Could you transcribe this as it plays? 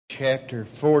chapter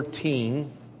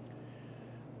 14.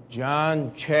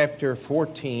 John chapter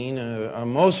 14, a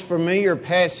most familiar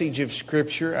passage of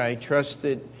Scripture. I trust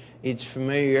that its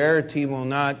familiarity will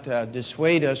not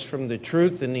dissuade us from the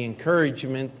truth and the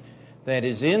encouragement that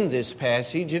is in this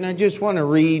passage. And I just want to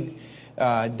read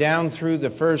down through the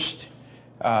first,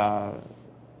 let's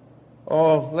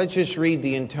just read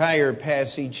the entire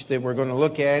passage that we're going to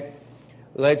look at.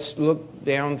 Let's read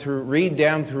down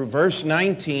through verse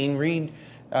 19.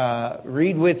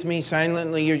 Read with me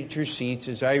silently at your seats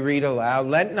as I read aloud.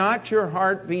 Let not your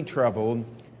heart be troubled.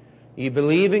 Ye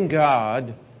believe in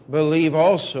God, believe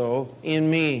also in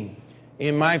me.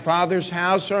 In my Father's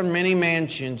house are many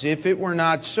mansions. If it were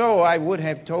not so, I would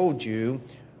have told you,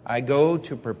 I go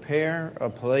to prepare a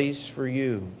place for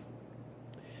you.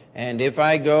 And if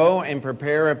I go and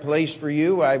prepare a place for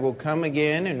you, I will come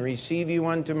again and receive you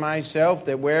unto myself,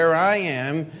 that where I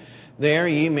am, there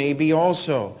ye may be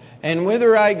also. And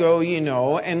whither I go ye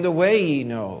know, and the way ye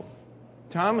know.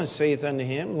 Thomas saith unto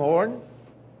him, Lord,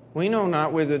 we know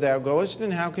not whither thou goest,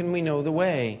 and how can we know the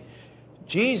way?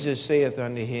 Jesus saith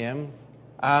unto him,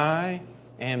 I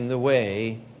am the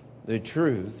way, the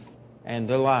truth, and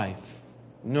the life.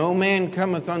 No man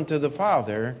cometh unto the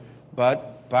Father,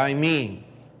 but by me.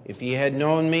 If ye had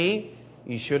known me,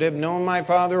 ye should have known my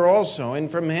Father also, and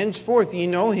from henceforth ye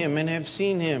know him and have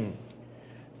seen him.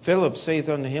 Philip saith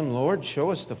unto him, Lord, show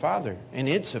us the Father, and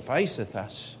it sufficeth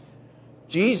us.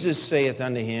 Jesus saith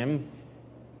unto him,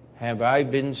 Have I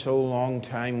been so long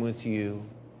time with you,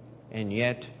 and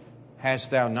yet hast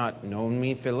thou not known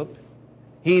me, Philip?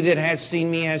 He that hath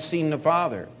seen me hath seen the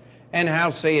Father. And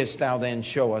how sayest thou then,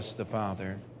 Show us the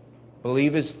Father?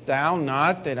 Believest thou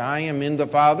not that I am in the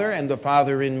Father, and the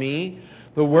Father in me?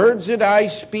 The words that I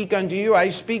speak unto you, I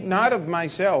speak not of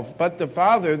myself, but the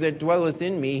Father that dwelleth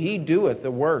in me, he doeth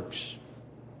the works.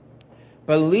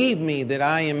 Believe me that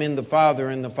I am in the Father,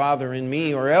 and the Father in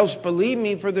me, or else believe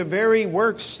me for the very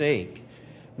work's sake.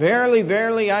 Verily,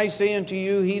 verily, I say unto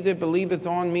you, he that believeth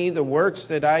on me, the works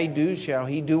that I do shall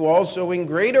he do also, and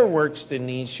greater works than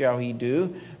these shall he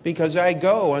do, because I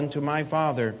go unto my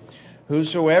Father.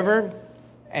 Whosoever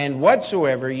and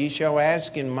whatsoever ye shall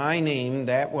ask in my name,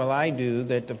 that will I do,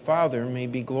 that the Father may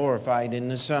be glorified in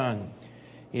the Son.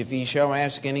 If ye shall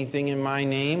ask anything in my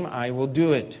name, I will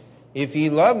do it. If ye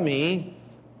love me,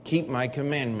 keep my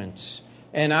commandments.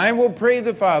 And I will pray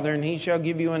the Father, and he shall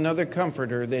give you another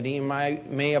Comforter, that he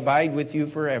may abide with you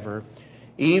forever,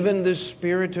 even the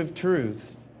Spirit of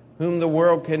truth, whom the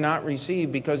world cannot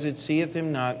receive, because it seeth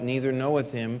him not, neither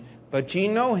knoweth him. But ye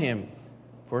know him,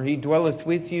 for he dwelleth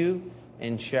with you,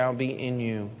 and shall be in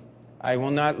you. I will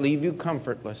not leave you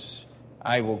comfortless.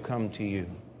 I will come to you.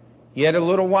 Yet a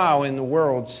little while, and the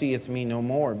world seeth me no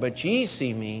more. But ye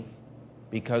see me,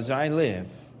 because I live.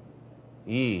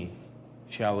 Ye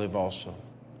shall live also.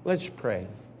 Let's pray.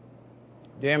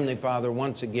 Dear Heavenly Father,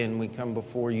 once again we come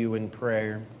before you in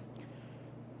prayer.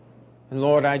 And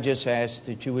Lord, I just ask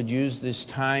that you would use this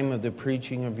time of the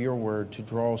preaching of your word to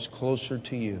draw us closer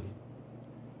to you.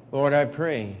 Lord, I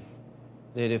pray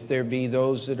that if there be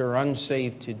those that are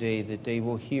unsaved today, that they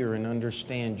will hear and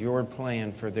understand your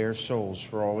plan for their souls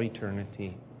for all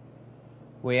eternity.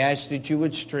 We ask that you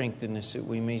would strengthen us that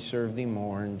we may serve thee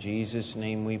more. In Jesus'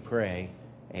 name we pray.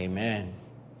 Amen.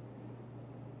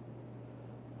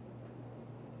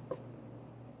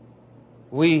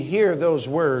 We hear those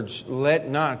words, let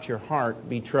not your heart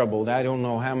be troubled. I don't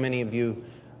know how many of you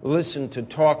listen to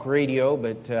talk radio,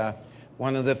 but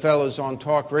one of the fellows on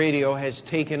talk radio has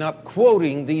taken up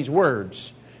quoting these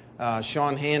words.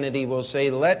 Sean Hannity will say,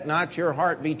 let not your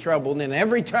heart be troubled. And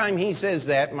every time he says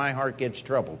that, my heart gets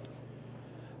troubled.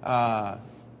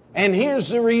 And here's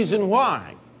the reason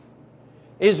why.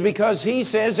 Is because he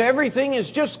says everything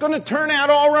is just going to turn out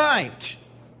all right.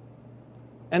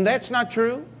 And that's not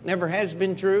true, never has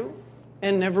been true,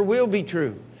 and never will be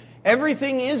true.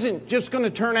 Everything isn't just going to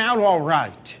turn out all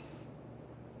right.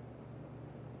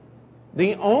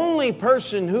 The only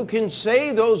person who can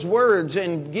say those words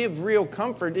and give real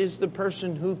comfort is the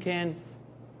person who can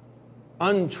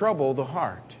untrouble the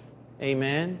heart.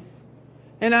 Amen?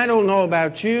 And I don't know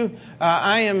about you.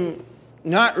 I am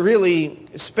not really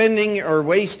spending or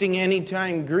wasting any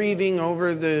time grieving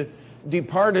over the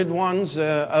departed ones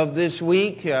of this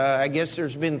week. I guess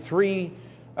there's been three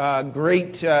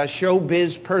great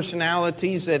showbiz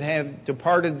personalities that have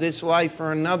departed this life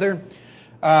for another.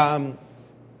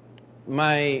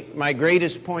 My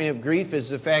greatest point of grief is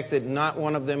the fact that not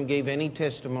one of them gave any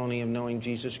testimony of knowing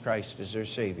Jesus Christ as their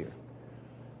Savior.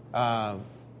 But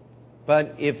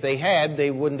But if they had,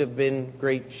 they wouldn't have been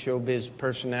great showbiz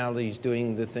personalities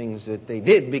doing the things that they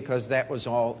did, because that was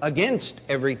all against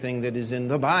everything that is in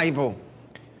the Bible.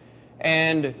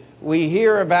 And we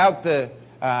hear about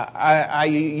I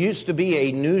used to be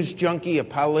a news junkie, a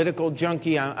political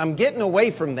junkie. I'm getting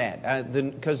away from that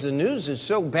because the news is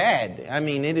so bad. I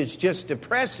mean, it is just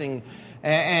depressing,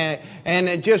 and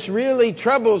it just really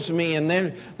troubles me. And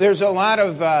then there's a lot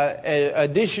of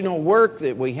additional work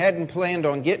that we hadn't planned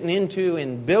on getting into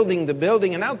in building the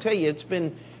building. And I'll tell you, it's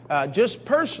been, just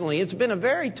personally, it's been a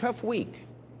very tough week.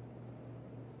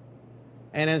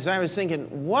 And as I was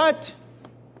thinking, what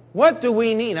do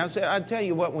we need? I'll tell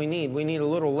you what we need. We need a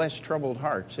little less troubled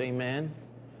hearts, amen?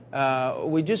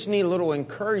 We just need a little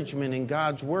encouragement in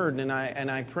God's Word, and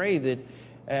I pray that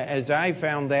as I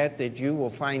found that you will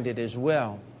find it as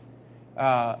well.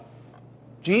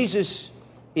 Jesus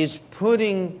is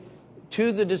putting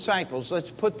to the disciples, let's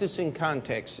put this in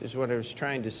context, is what I was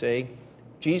trying to say.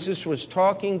 Jesus was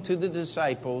talking to the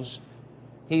disciples.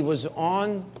 He was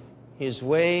on his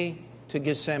way to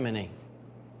Gethsemane.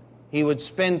 He would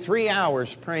spend 3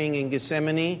 hours praying in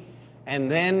Gethsemane,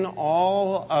 and then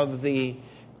all of the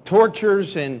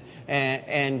tortures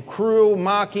and cruel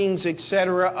mockings,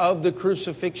 etc., of the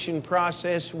crucifixion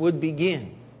process would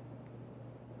begin.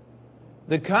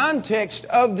 The context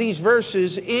of these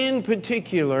verses in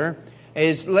particular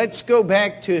is, let's go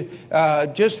back to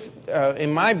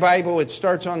in my Bible, it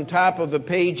starts on top of a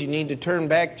page. You need to turn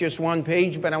back just one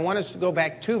page, but I want us to go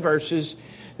back 2 verses.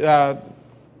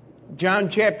 John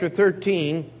chapter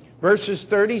 13, verses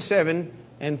 37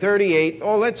 and 38.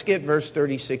 Oh, let's get verse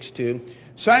 36 too.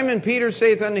 Simon Peter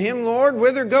saith unto him, Lord,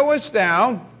 whither goest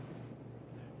thou?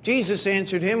 Jesus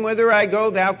answered him, Whither I go,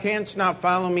 thou canst not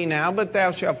follow me now, but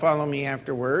thou shalt follow me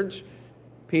afterwards.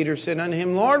 Peter said unto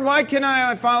him, Lord, why cannot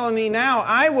I follow thee now?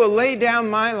 I will lay down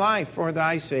my life for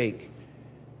thy sake.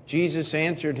 Jesus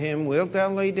answered him, Wilt thou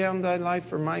lay down thy life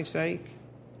for my sake?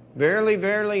 Verily,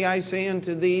 verily, I say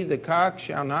unto thee, the cock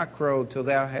shall not crow till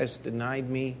thou hast denied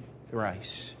me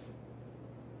thrice.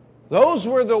 Those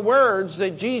were the words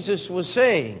that Jesus was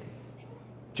saying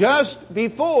just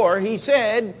before he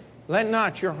said, Let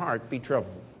not your heart be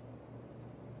troubled.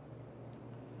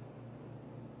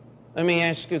 Let me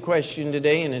ask a question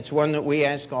today, and it's one that we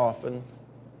ask often.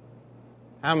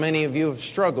 How many of you have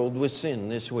struggled with sin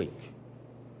this week?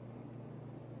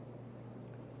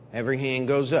 Every hand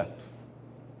goes up.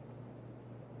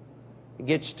 It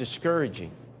gets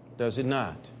discouraging, does it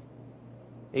not?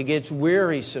 It gets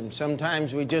wearisome.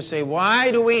 Sometimes we just say,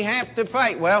 why do we have to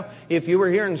fight? Well, if you were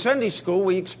here in Sunday school,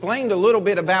 we explained a little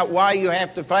bit about why you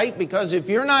have to fight, because if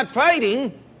you're not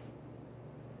fighting,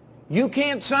 you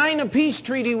can't sign a peace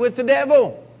treaty with the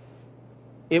devil.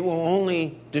 It will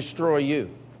only destroy you.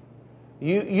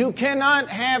 You cannot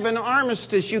have an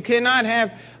armistice. You cannot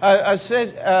have a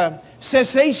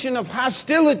cessation of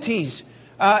hostilities,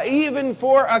 even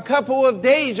for a couple of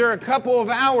days or a couple of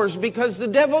hours, because the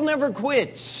devil never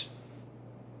quits.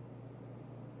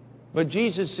 But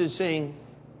Jesus is saying,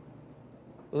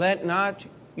 let not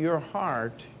your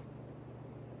heart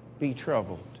be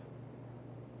troubled.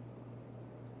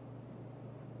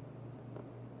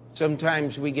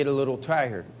 Sometimes we get a little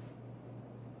tired.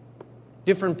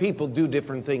 Different people do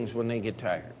different things when they get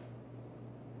tired.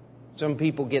 Some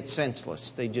people get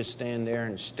senseless. They just stand there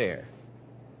and stare.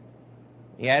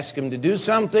 You ask them to do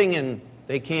something and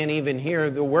they can't even hear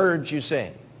the words you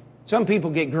say. Some people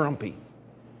get grumpy.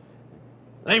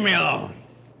 Leave me alone.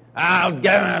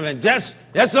 Just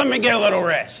let me get a little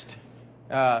rest.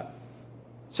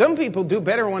 Some people do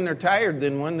better when they're tired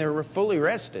than when they're fully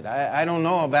rested. I don't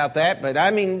know about that, but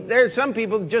I mean, there are some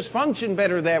people that just function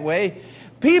better that way.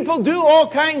 People do all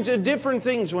kinds of different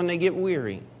things when they get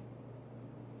weary.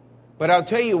 But I'll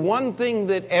tell you one thing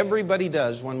that everybody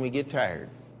does when we get tired.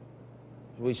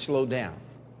 We slow down.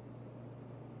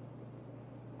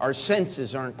 Our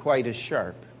senses aren't quite as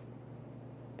sharp.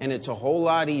 And it's a whole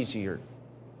lot easier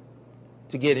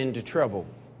to get into trouble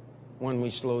when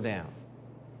we slow down.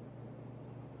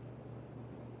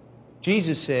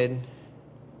 Jesus said,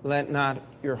 let not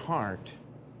your heart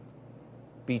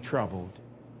be troubled.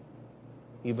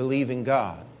 You believe in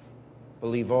God,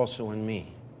 believe also in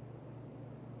me.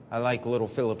 I like little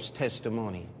Philip's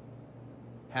testimony.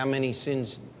 How many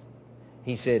sins?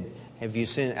 He said, have you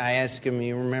sinned? I asked him,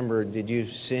 you remember, did you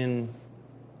sin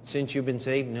since you've been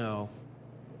saved? No.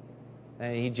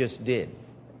 He just did.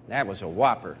 That was a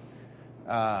whopper.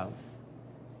 That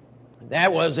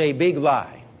was a big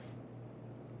lie.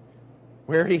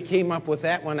 Where he came up with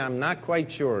that one, I'm not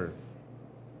quite sure.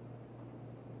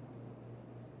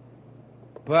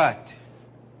 But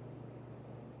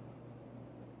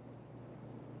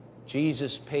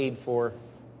Jesus paid for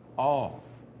all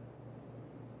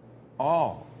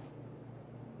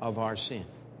of our sin.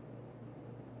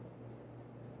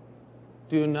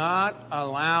 Do not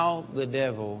allow the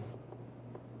devil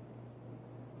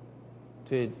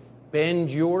to bend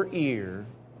your ear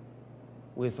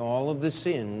with all of the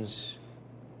sins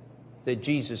that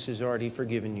Jesus has already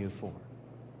forgiven you for.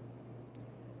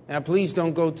 Now, please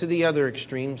don't go to the other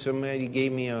extreme. Somebody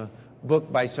gave me a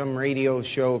book by some radio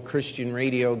show, Christian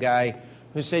radio guy,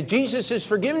 who said, Jesus has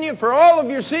forgiven you for all of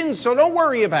your sins, so don't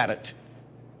worry about it.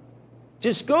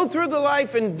 Just go through the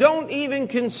life and don't even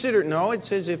consider. No, it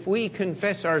says if we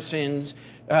confess our sins,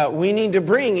 we need to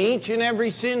bring each and every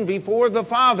sin before the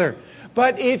Father.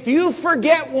 But if you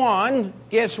forget one,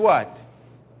 guess what?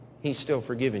 He's still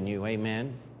forgiven you.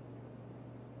 Amen.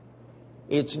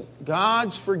 It's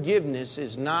God's forgiveness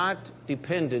is not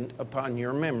dependent upon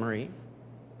your memory.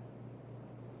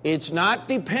 It's not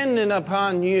dependent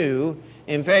upon you.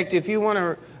 In fact, if you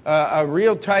want a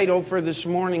real title for this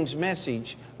morning's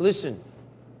message, listen,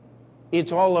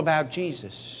 it's all about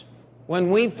Jesus.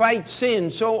 When we fight sin,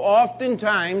 so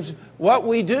oftentimes what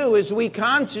we do is we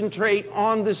concentrate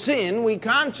on the sin, we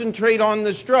concentrate on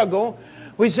the struggle.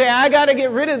 We say, I got to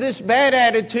get rid of this bad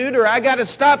attitude, or I got to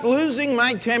stop losing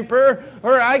my temper,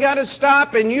 or I got to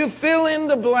stop, and you fill in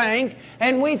the blank,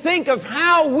 and we think of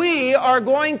how we are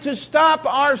going to stop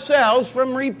ourselves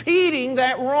from repeating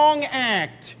that wrong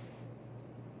act.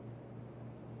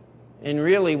 And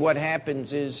really what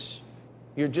happens is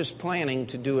you're just planning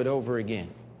to do it over again.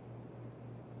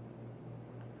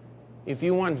 If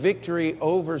you want victory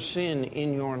over sin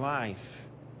in your life,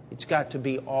 it's got to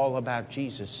be all about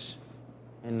Jesus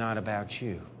and not about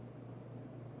you.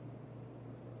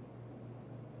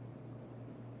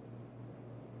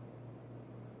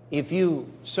 If you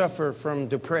suffer from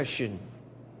depression,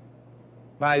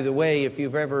 by the way, if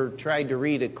you've ever tried to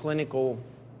read a clinical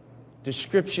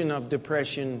description of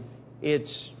depression,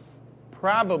 it's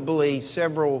probably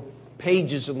several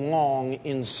pages long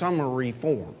in summary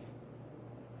form.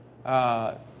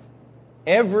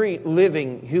 Every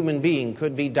living human being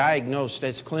could be diagnosed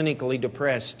as clinically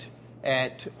depressed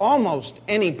at almost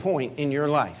any point in your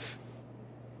life.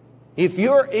 If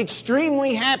you're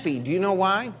extremely happy, do you know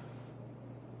why?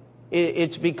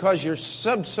 It's because you're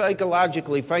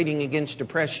subpsychologically fighting against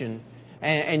depression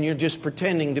and you're just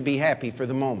pretending to be happy for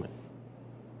the moment.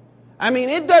 I mean,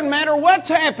 it doesn't matter what's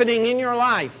happening in your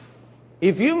life.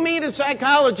 If you meet a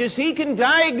psychologist, he can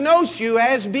diagnose you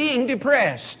as being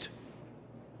depressed.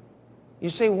 You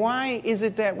say, why is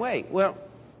it that way? Well,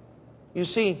 you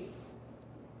see,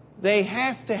 they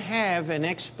have to have an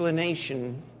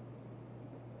explanation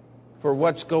for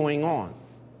what's going on.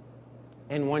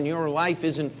 And when your life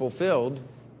isn't fulfilled,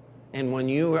 and when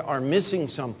you are missing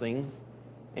something,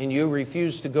 and you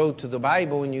refuse to go to the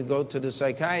Bible and you go to the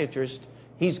psychiatrist,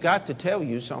 he's got to tell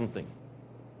you something.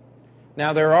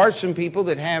 Now, there are some people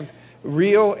that have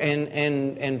real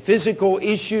and physical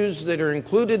issues that are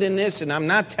included in this, and I'm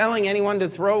not telling anyone to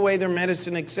throw away their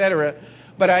medicine, etc.,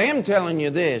 but I am telling you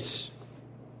this.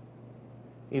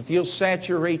 If you'll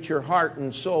saturate your heart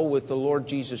and soul with the Lord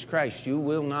Jesus Christ, you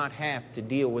will not have to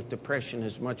deal with depression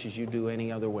as much as you do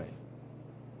any other way.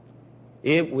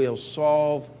 It will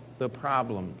solve the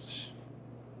problems.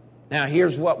 Now,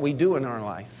 here's what we do in our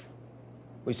life.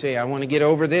 We say, I want to get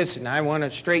over this, and I want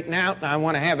to straighten out, and I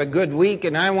want to have a good week,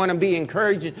 and I want to be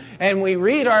encouraged. And we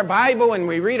read our Bible, and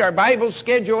we read our Bible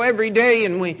schedule every day,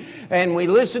 and we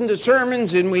listen to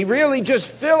sermons, and we really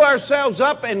just fill ourselves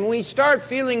up, and we start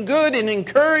feeling good and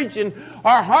encouraged, and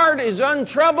our heart is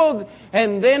untroubled.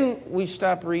 And then we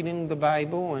stop reading the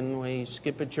Bible, and we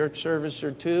skip a church service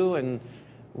or two, and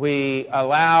we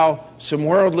allow some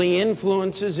worldly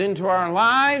influences into our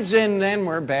lives, and then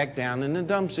we're back down in the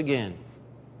dumps again.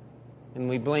 And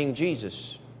we blame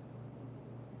Jesus.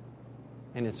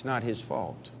 And it's not his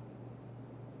fault.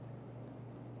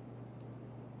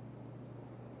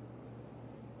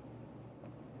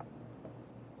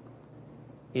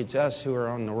 It's us who are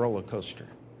on the roller coaster,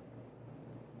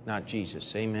 not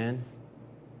Jesus. Amen?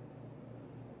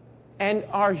 And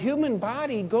our human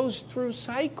body goes through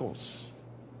cycles.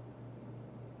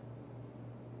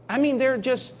 I mean, there are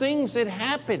just things that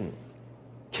happen.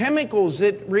 Chemicals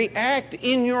that react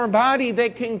in your body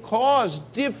that can cause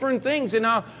different things. And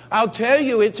I'll tell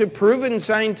you, it's a proven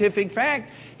scientific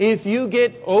fact. If you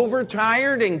get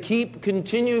overtired and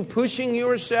continue pushing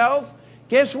yourself,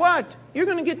 guess what? You're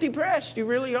going to get depressed. You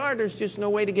really are. There's just no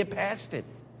way to get past it.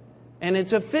 And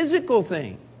it's a physical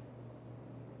thing.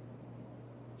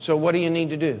 So what do you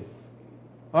need to do?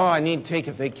 Oh, I need to take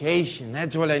a vacation.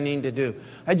 That's what I need to do.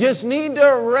 I just need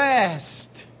to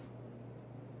rest.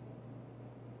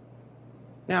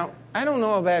 Now, I don't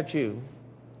know about you,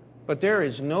 but there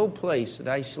is no place that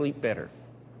I sleep better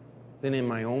than in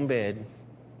my own bed,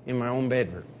 in my own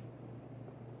bedroom.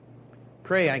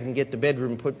 Pray I can get the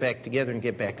bedroom put back together and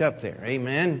get back up there.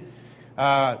 Amen.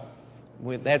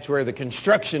 That's where the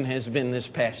construction has been this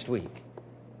past week.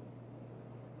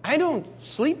 I don't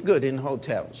sleep good in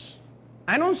hotels.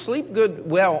 I don't sleep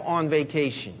well on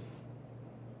vacation.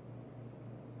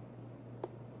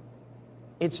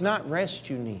 It's not rest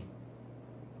you need.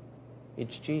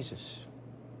 It's Jesus.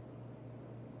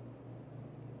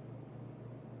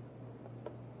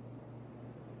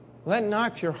 Let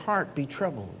not your heart be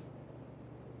troubled.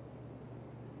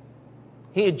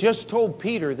 He had just told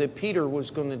Peter that Peter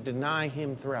was going to deny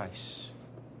him thrice.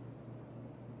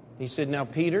 He said, now,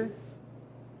 Peter,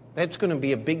 that's going to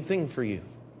be a big thing for you.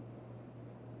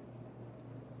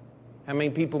 How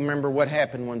many people remember what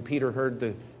happened when Peter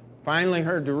finally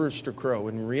heard the rooster crow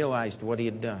and realized what he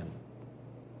had done?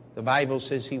 The Bible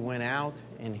says he went out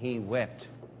and he wept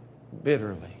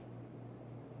bitterly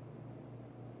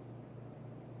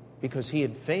because he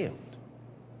had failed.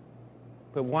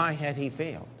 But why had he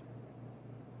failed?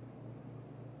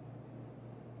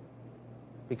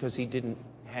 Because he didn't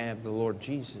have the Lord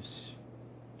Jesus.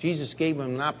 Jesus gave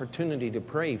him an opportunity to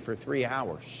pray for 3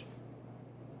 hours.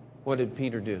 What did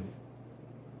Peter do?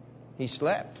 He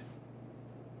slept.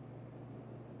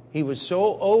 He was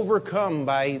so overcome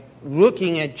by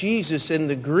looking at Jesus and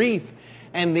the grief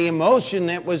and the emotion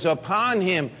that was upon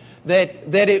him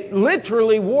that it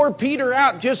literally wore Peter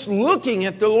out just looking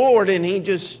at the Lord. And he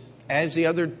just, as the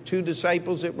other 2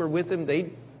 disciples that were with him,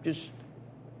 they just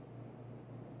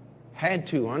had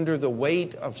to, under the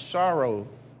weight of sorrow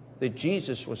that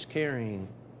Jesus was carrying,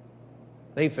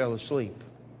 they fell asleep.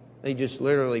 They just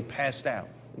literally passed out.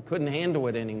 They couldn't handle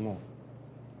it anymore.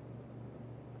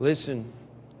 Listen.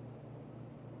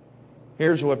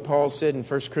 Here's what Paul said in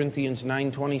 1 Corinthians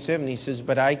 9:27. He says,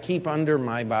 but I keep under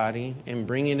my body and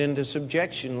bring it into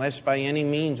subjection, lest by any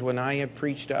means when I have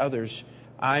preached to others,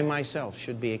 I myself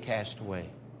should be a castaway.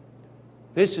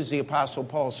 This is the Apostle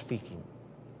Paul speaking.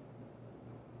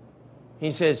 He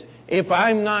says, if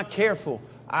I'm not careful,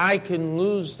 I can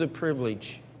lose the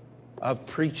privilege of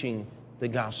preaching the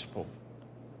gospel.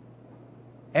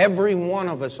 Every one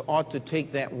of us ought to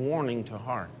take that warning to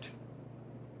heart.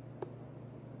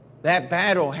 That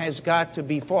battle has got to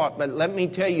be fought, but let me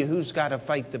tell you who's got to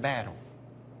fight the battle.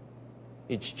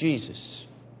 It's Jesus.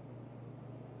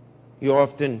 You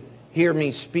often hear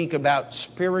me speak about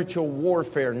spiritual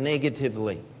warfare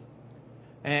negatively.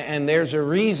 And there's a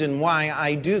reason why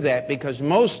I do that, because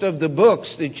most of the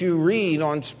books that you read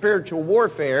on spiritual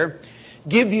warfare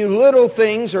give you little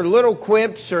things or little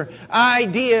quips or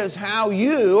ideas how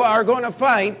you are going to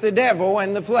fight the devil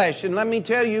and the flesh. And let me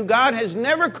tell you, God has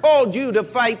never called you to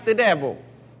fight the devil.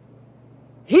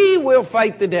 He will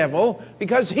fight the devil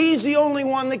because He's the only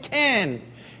one that can.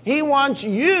 He wants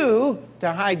you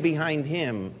to hide behind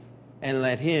Him and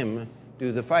let Him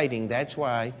do the fighting. That's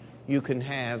why you can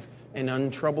have an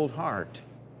untroubled heart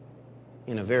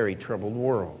in a very troubled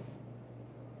world.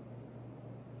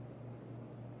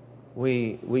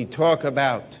 We talk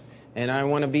about, and I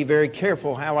want to be very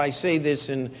careful how I say this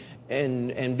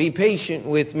and be patient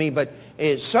with me, but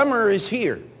summer is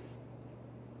here.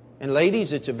 And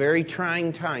ladies, it's a very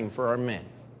trying time for our men.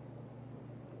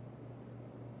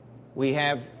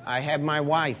 I have my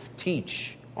wife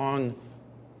teach on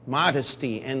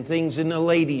modesty and things in the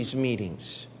ladies'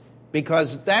 meetings,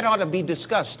 because that ought to be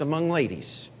discussed among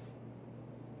ladies.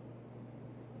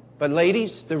 But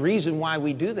ladies, the reason why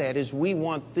we do that is we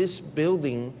want this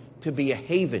building to be a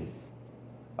haven,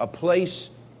 a place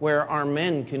where our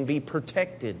men can be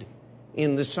protected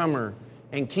in the summer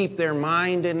and keep their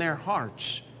mind and their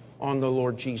hearts on the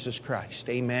Lord Jesus Christ.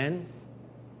 Amen?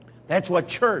 That's what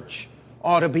church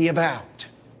ought to be about.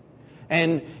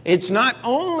 And it's not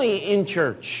only in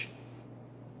church.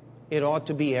 It ought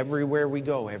to be everywhere we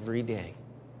go, every day.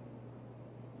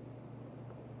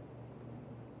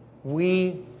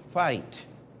 We fight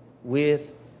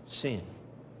with sin.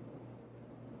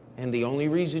 And the only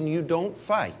reason you don't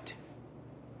fight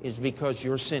is because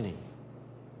you're sinning.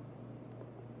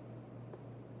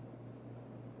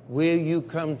 Will you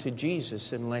come to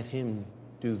Jesus and let Him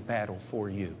do battle for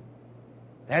you?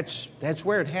 That's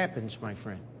where it happens, my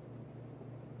friend.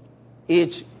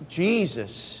 It's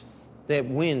Jesus that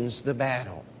wins the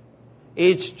battle.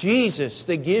 It's Jesus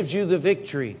that gives you the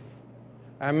victory.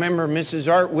 I remember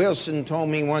Mrs. Art Wilson told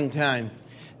me one time,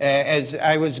 as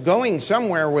I was going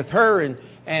somewhere with her,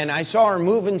 and I saw her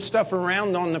moving stuff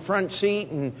around on the front seat,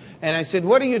 and I said,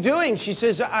 what are you doing? She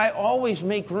says, I always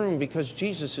make room because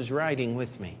Jesus is riding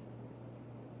with me.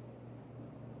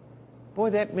 Boy,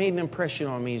 that made an impression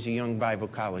on me as a young Bible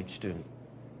college student.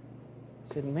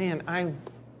 I said, man,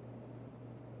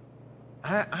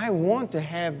 I want to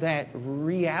have that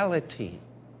reality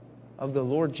of the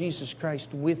Lord Jesus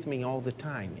Christ with me all the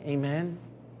time. Amen?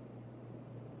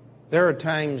 There are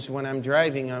times when I'm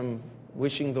driving, I'm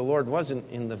wishing the Lord wasn't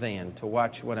in the van to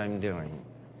watch what I'm doing.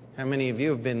 How many of you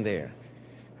have been there?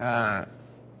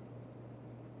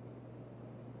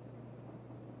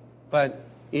 But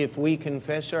if we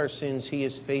confess our sins, He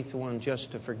is faithful and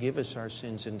just to forgive us our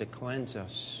sins and to cleanse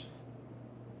us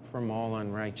from all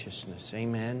unrighteousness.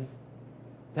 Amen?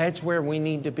 That's where we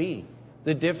need to be.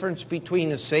 The difference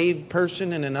between a saved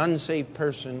person and an unsaved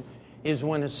person is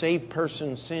when a saved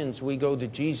person sins, we go to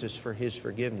Jesus for His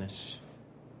forgiveness.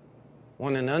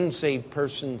 When an unsaved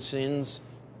person sins,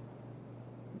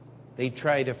 they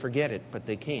try to forget it, but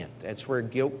they can't. That's where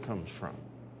guilt comes from.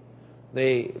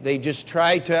 They just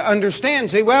try to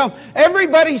understand, say, well,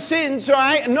 everybody sins,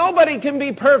 so nobody can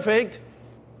be perfect.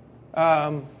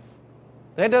 That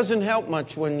doesn't help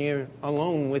much when you're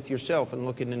alone with yourself and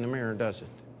looking in the mirror, does it?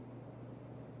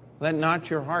 Let not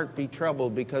your heart be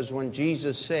troubled, because when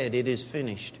Jesus said, it is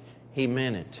finished, He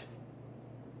meant it.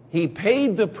 He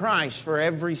paid the price for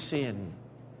every sin.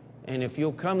 And if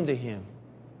you'll come to Him,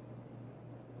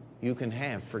 you can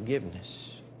have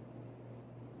forgiveness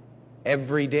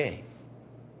every day.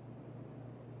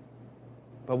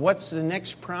 But what's the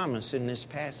next promise in this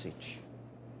passage?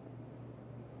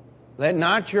 Let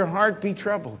not your heart be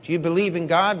troubled. You believe in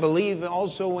God, believe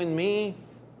also in me.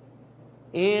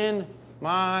 In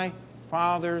my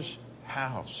Father's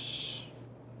house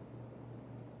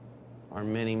are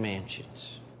many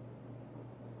mansions.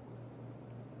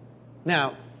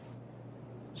 Now,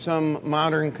 some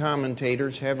modern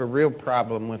commentators have a real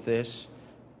problem with this.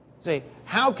 Say,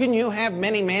 how can you have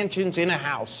many mansions in a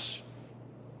house?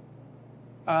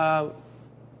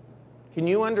 Can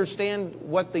you understand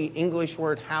what the English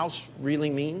word house really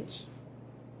means?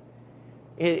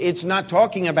 It's not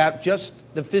talking about just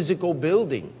the physical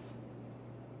building.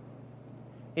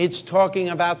 It's talking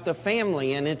about the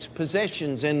family and its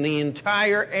possessions and the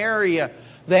entire area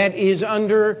that is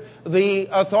under the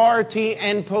authority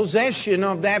and possession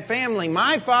of that family.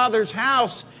 My Father's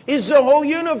house is the whole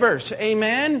universe.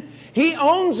 Amen? He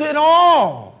owns it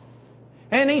all.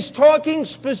 And He's talking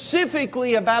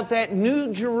specifically about that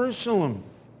New Jerusalem.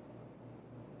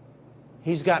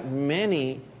 He's got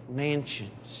many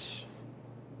mansions.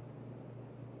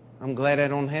 I'm glad I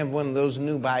don't have one of those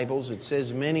new Bibles. It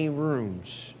says many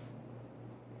rooms.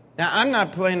 Now, I'm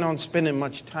not planning on spending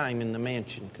much time in the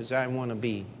mansion because I want to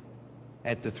be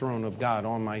at the throne of God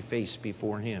on my face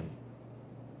before Him.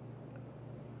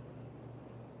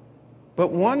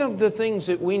 But one of the things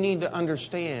that we need to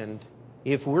understand,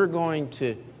 if we're going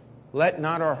to let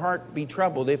not our heart be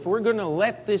troubled, if we're going to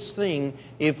let this thing,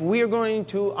 if we're going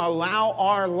to allow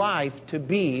our life to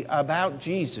be about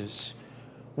Jesus,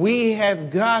 we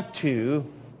have got to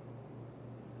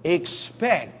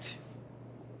expect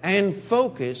and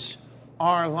focus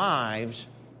our lives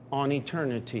on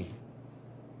eternity.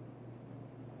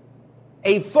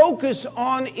 A focus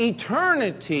on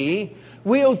eternity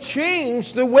will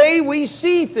change the way we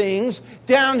see things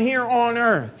down here on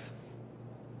earth.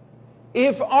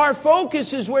 If our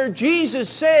focus is where Jesus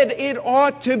said it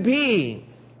ought to be.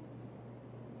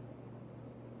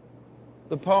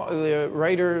 The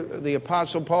writer, the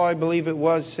Apostle Paul, I believe it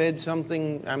was, said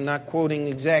something, I'm not quoting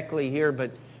exactly here,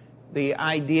 but the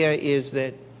idea is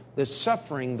that the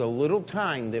suffering, the little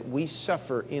time that we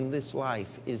suffer in this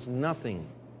life is nothing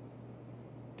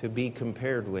to be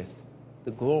compared with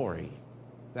the glory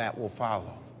that will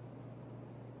follow.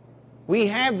 We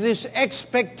have this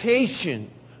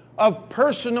expectation of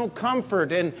personal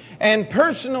comfort and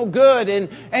personal good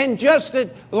and just that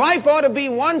life ought to be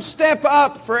one step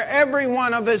up for every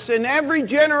one of us. In every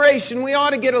generation, we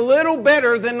ought to get a little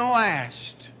better than the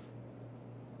last.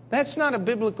 That's not a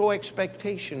biblical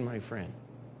expectation, my friend.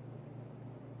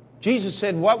 Jesus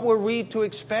said, what were we to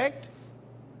expect?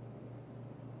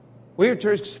 We are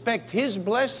to expect His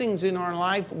blessings in our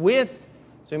life with,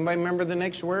 does anybody remember the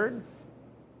next word?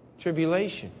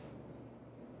 Tribulation.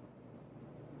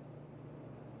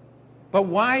 But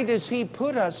why does He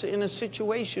put us in a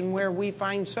situation where we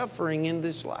find suffering in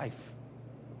this life?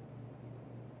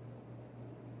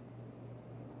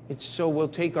 It's so we'll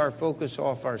take our focus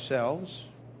off ourselves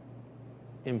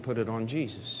and put it on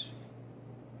Jesus.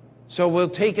 So we'll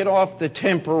take it off the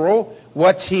temporal,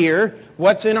 what's here,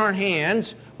 what's in our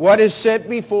hands, what is set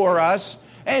before us,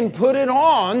 and put it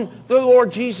on the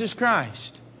Lord Jesus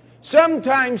Christ.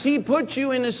 Sometimes He puts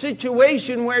you in a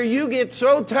situation where you get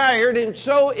so tired and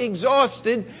so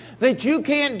exhausted that you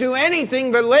can't do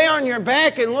anything but lay on your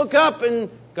back and look up, and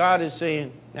God is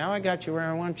saying, now I got you where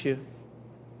I want you.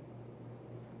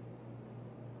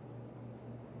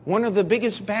 One of the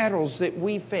biggest battles that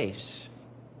we face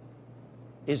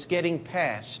is getting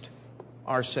past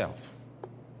ourselves.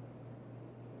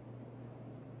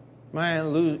 May I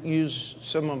use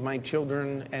some of my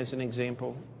children as an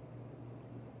example?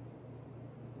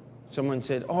 Someone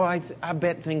said, I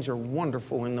bet things are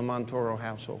wonderful in the Montoro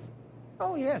household.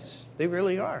 Oh, yes, they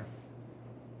really are.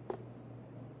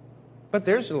 But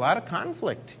there's a lot of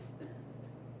conflict.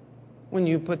 When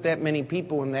you put that many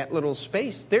people in that little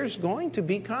space, there's going to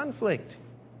be conflict.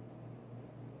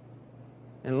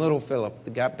 And little Philip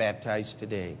that got baptized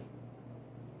today,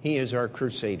 he is our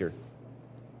crusader.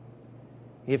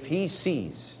 If he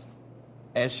sees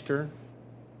Esther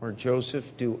or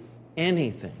Joseph do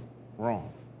anything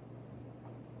wrong,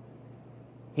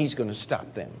 he's going to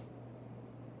stop them.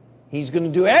 He's going to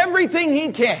do everything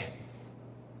he can.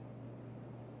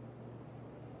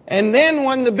 And then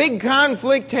when the big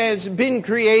conflict has been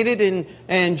created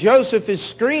and Joseph is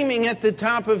screaming at the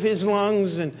top of his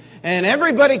lungs and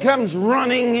everybody comes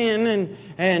running in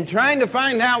and trying to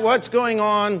find out what's going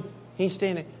on, he's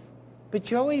standing. But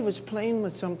Joey was playing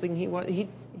with something he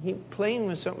playing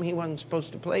with something he wasn't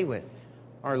supposed to play with.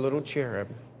 Our little cherub.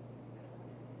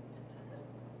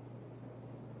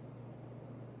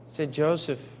 Said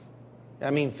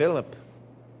Philip,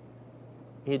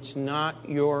 it's not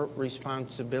your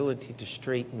responsibility to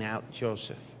straighten out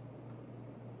Joseph.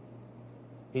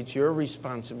 It's your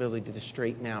responsibility to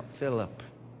straighten out Philip.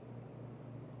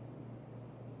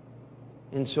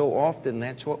 And so often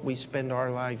that's what we spend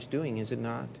our lives doing, is it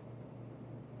not?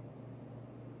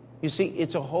 You see,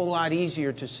 it's a whole lot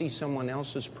easier to see someone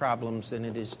else's problems than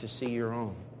it is to see your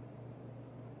own.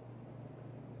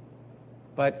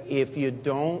 But if you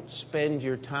don't spend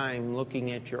your time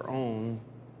looking at your own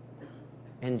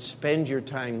and spend your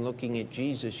time looking at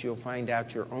Jesus, you'll find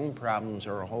out your own problems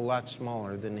are a whole lot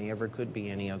smaller than they ever could be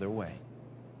any other way.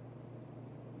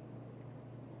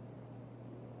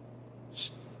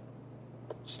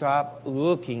 Stop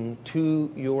looking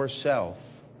to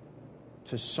yourself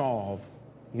to solve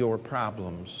your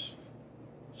problems.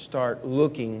 Start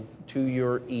looking to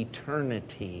your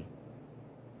eternity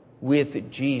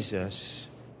with Jesus,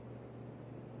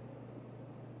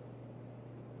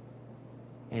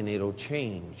 and it'll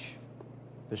change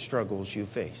the struggles you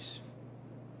face.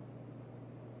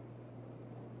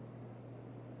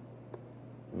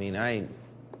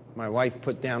 My wife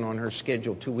put down on her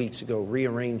schedule 2 weeks ago,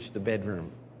 rearrange the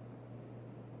bedroom.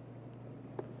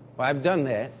 Well, I've done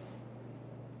that.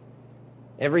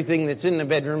 Everything that's in the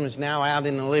bedroom is now out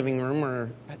in the living room or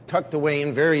tucked away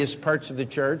in various parts of the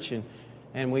church.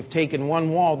 And we've taken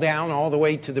one wall down all the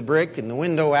way to the brick and the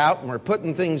window out, and we're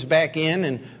putting things back in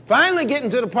and finally getting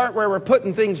to the part where we're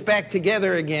putting things back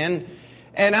together again.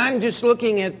 And I'm just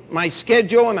looking at my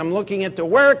schedule and I'm looking at the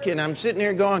work and I'm sitting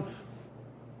here going,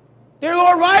 Dear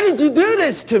Lord, why did you do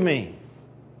this to me?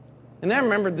 And then I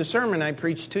remembered the sermon I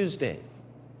preached Tuesday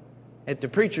at the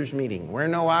preacher's meeting. Where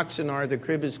no oxen are, the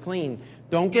crib is clean.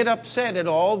 Don't get upset at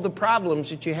all the problems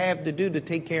that you have to do to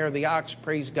take care of the ox.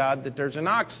 Praise God that there's an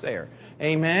ox there.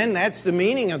 Amen. That's the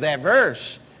meaning of that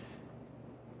verse.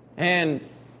 And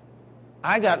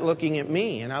I got looking at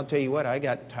me, and I'll tell you what, I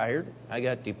got tired, I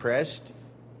got depressed,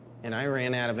 and I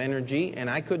ran out of energy, and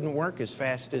I couldn't work as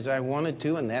fast as I wanted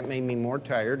to, and that made me more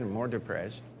tired and more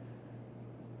depressed.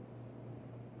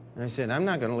 And I said, I'm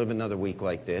not going to live another week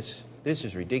like this. This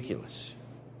is ridiculous.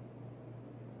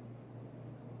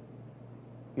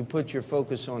 You put your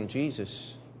focus on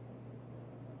Jesus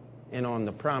and on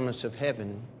the promise of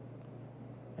heaven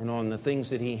and on the things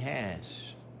that He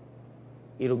has.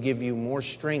 It'll give you more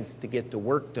strength to get the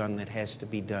work done that has to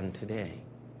be done today.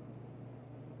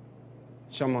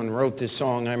 Someone wrote this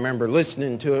song. I remember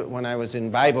listening to it when I was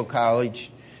in Bible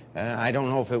college. I don't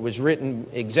know if it was written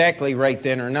exactly right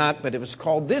then or not, but it was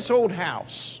called This Old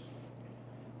House.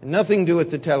 Nothing to do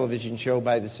with the television show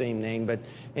by the same name, but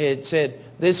it said,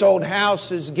 this old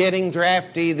house is getting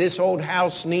drafty. This old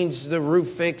house needs the roof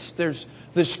fixed. There's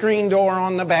the screen door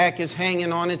on the back is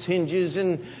hanging on its hinges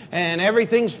and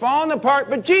everything's falling apart,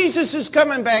 but Jesus is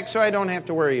coming back, so I don't have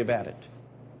to worry about it.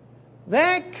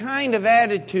 That kind of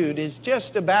attitude is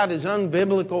just about as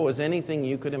unbiblical as anything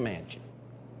you could imagine.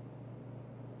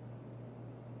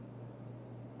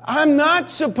 I'm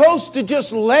not supposed to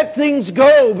just let things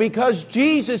go because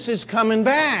Jesus is coming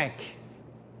back.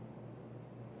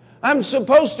 I'm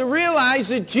supposed to realize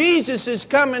that Jesus is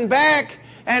coming back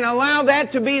and allow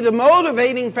that to be the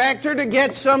motivating factor to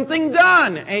get something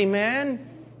done. Amen?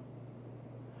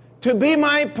 To be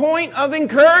my point of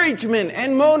encouragement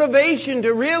and motivation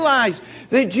to realize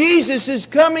that Jesus is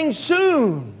coming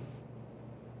soon.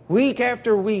 Week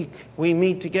after week, we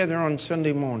meet together on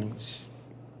Sunday mornings.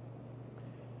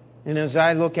 And as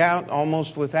I look out,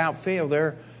 almost without fail,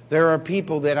 there are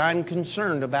people that I'm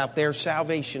concerned about their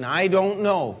salvation. I don't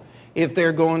know if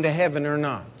they're going to heaven or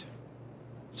not.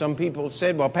 Some people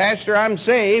said, well, Pastor, I'm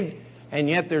saved. And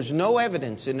yet there's no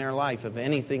evidence in their life of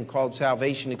anything called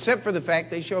salvation except for the fact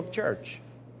they show up to church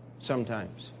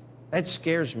sometimes. That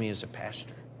scares me as a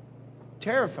pastor.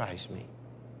 Terrifies me.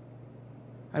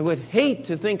 I would hate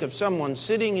to think of someone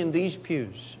sitting in these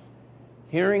pews,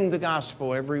 hearing the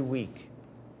gospel every week,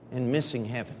 and missing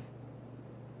heaven.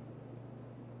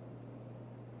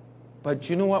 But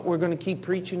you know what we're going to keep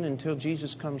preaching until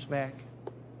Jesus comes back?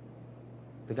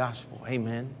 The gospel.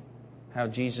 Amen. How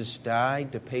Jesus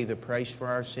died to pay the price for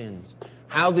our sins.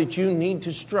 How that you need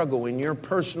to struggle in your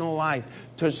personal life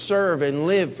to serve and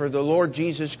live for the Lord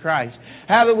Jesus Christ.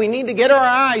 How that we need to get our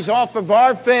eyes off of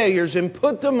our failures and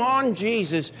put them on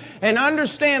Jesus and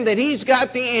understand that He's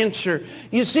got the answer.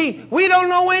 You see, we don't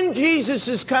know when Jesus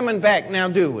is coming back now,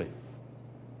 do we?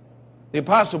 The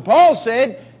Apostle Paul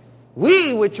said,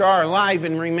 we which are alive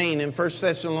and remain in 1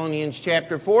 Thessalonians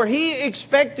chapter 4, he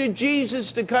expected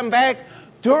Jesus to come back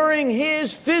during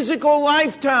His physical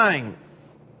lifetime.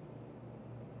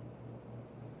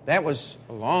 That was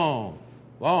a long,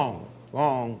 long,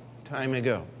 long time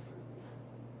ago.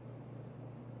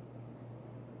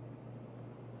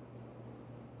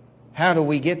 How do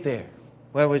we get there?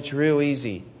 Well, it's real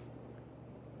easy.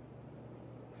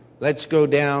 Let's go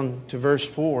down to verse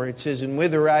 4. It says, and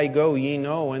whither I go ye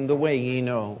know, and the way ye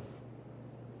know.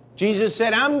 Jesus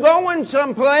said, I'm going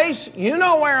someplace. You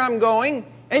know where I'm going.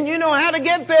 And you know how to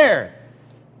get there.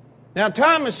 Now,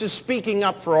 Thomas is speaking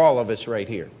up for all of us right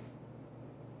here.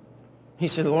 He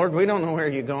said, Lord, we don't know where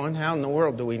you're going. How in the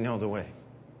world do we know the way?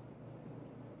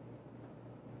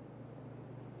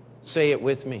 Say it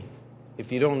with me.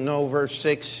 If you don't know verse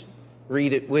 6,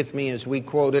 read it with me as we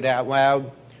quote it out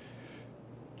loud.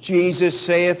 Jesus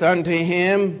saith unto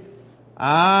him,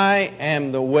 I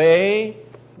am the way,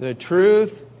 the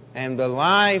truth, and the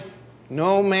life.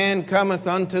 No man cometh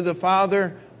unto the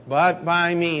Father but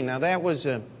by me. Now that was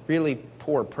a really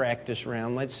poor practice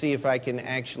round. Let's see if I can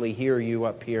actually hear you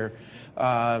up here.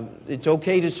 It's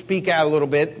okay to speak out a little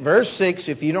bit. Verse 6,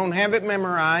 if you don't have it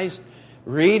memorized,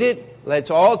 read it.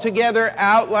 Let's all together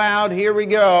out loud. Here we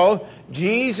go.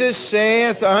 Jesus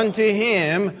saith unto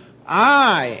him,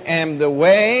 I am the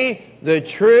way, the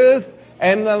truth,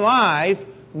 and the life.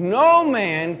 No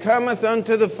man cometh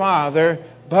unto the Father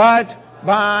but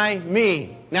by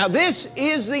me. Now this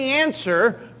is the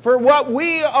answer for what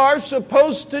we are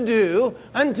supposed to do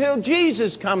until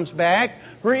Jesus comes back.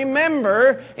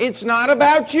 Remember, it's not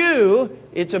about you,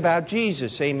 it's about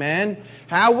Jesus. Amen.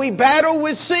 How we battle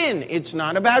with sin, it's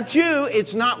not about you,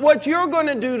 it's not what you're going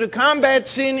to do to combat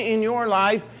sin in your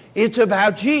life, it's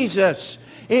about Jesus.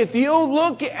 If you'll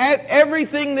look at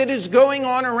everything that is going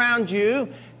on around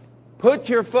you, put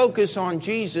your focus on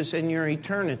Jesus and your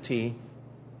eternity,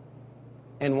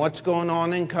 and what's going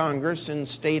on in Congress and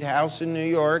State House in New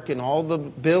York and all the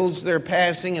bills they're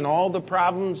passing and all the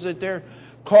problems that they're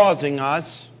causing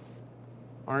us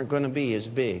aren't going to be as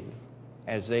big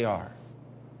as they are.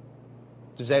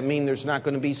 Does that mean there's not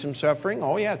going to be some suffering?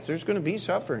 Oh yes, there's going to be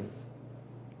suffering.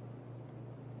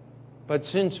 But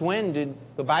since when did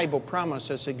the Bible promise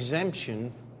us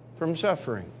exemption from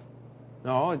suffering?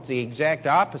 No, it's the exact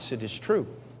opposite is true.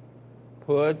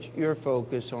 Put your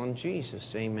focus on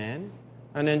Jesus. Amen.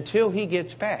 And until He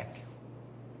gets back.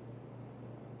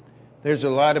 There's a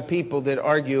lot of people that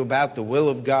argue about the will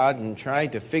of God and try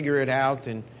to figure it out.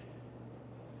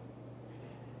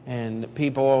 And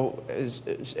people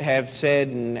have said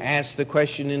and asked the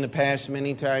question in the past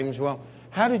many times, well,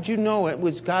 how did you know it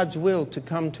was God's will to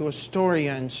come to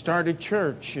Astoria and start a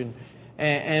church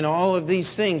and all of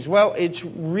these things? Well, it's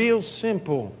real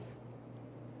simple.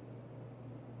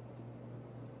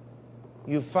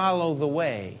 You follow the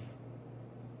way.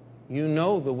 You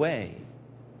know the way.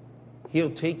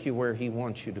 He'll take you where He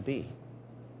wants you to be.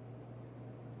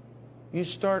 You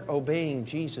start obeying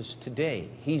Jesus today.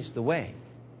 He's the way.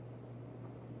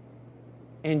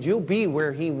 And you'll be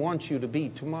where He wants you to be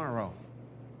tomorrow.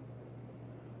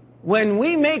 When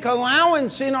we make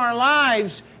allowance in our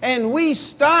lives and we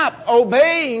stop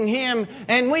obeying Him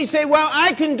and we say, well,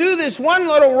 I can do this one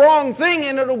little wrong thing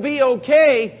and it'll be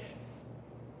okay,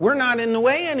 we're not in the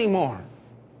way anymore.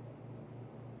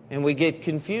 And we get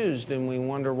confused and we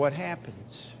wonder what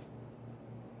happens.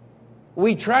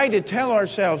 we try to tell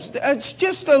ourselves, it's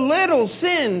just a little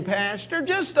sin, Pastor,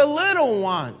 just a little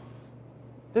one.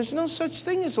 There's no such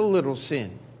thing as a little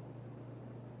sin.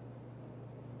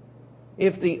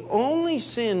 If the only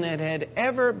sin that had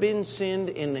ever been sinned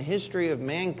in the history of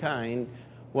mankind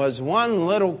was one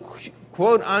little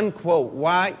quote-unquote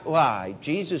white lie,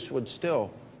 Jesus would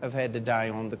still have had to die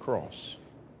on the cross.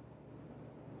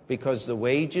 Because the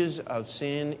wages of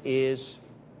sin is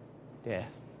death.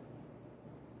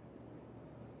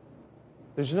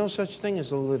 There's no such thing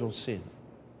as a little sin.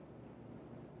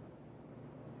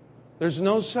 There's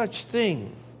no such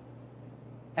thing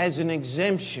as an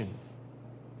exemption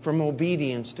from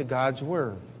obedience to God's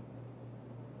Word.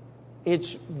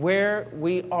 It's where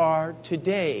we are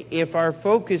today. If our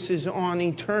focus is on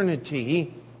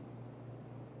eternity,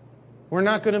 we're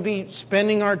not going to be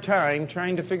spending our time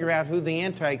trying to figure out who the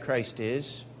Antichrist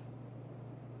is.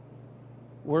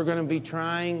 We're going to be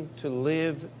trying to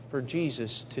live for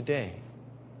Jesus today.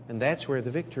 And that's where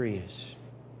the victory is.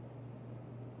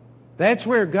 That's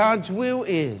where God's will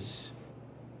is.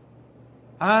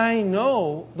 I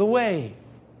know the way.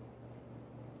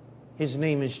 His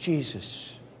name is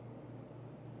Jesus.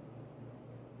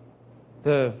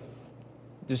 The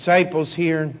disciples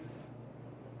here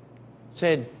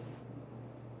said,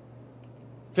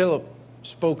 Philip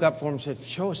spoke up for him and said,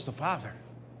 show us the Father.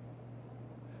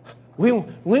 We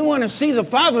want to see the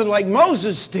Father like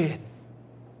Moses did.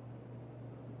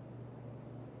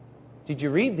 Did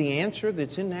you read the answer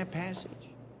that's in that passage?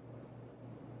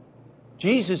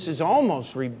 Jesus is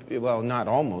not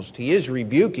almost, he is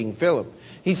rebuking Philip.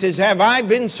 He says, have I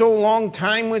been so long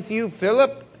time with you,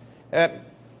 Philip? Have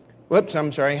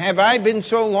I been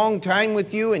so long time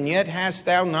with you, and yet hast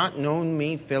thou not known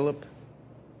me, Philip?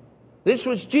 This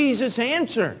was Jesus'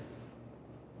 answer.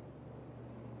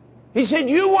 He said,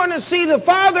 you want to see the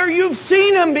Father? You've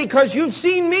seen Him because you've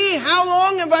seen me. How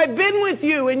long have I been with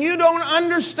you? And you don't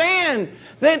understand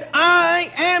that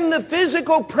I am the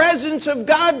physical presence of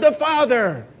God the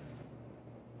Father.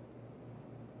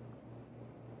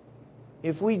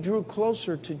 If we drew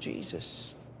closer to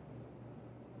Jesus,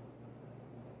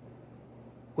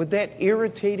 would that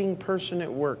irritating person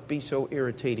at work be so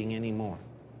irritating anymore?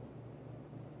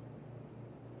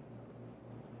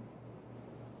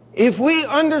 If we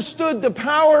understood the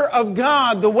power of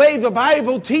God the way the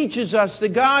Bible teaches us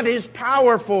that God is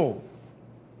powerful,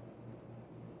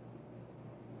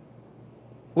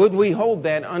 would we hold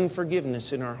that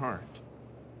unforgiveness in our heart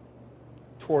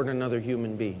toward another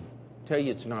human being? I tell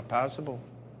you, it's not possible.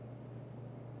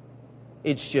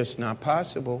 It's just not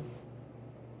possible.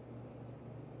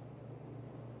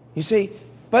 You say,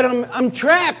 but I'm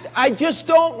trapped. I just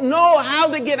don't know how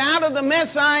to get out of the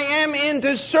mess I am in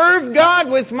to serve God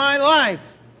with my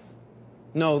life.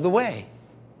 Know the way.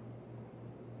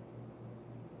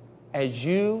 As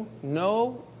you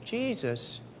know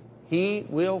Jesus, He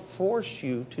will force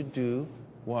you to do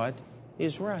what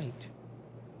is right.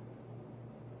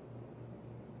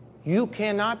 You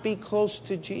cannot be close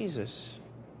to Jesus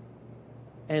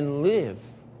and live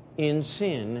in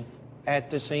sin at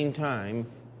the same time,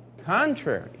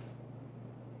 contrary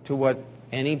to what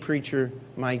any preacher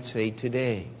might say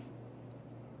today.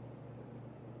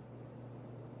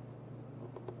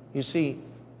 You see,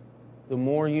 the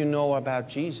more you know about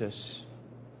Jesus,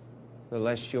 the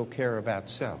less you'll care about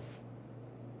self.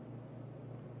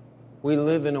 We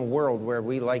live in a world where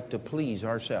we like to please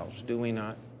ourselves, do we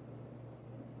not?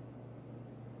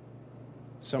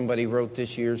 Somebody wrote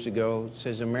this years ago. It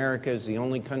says, America is the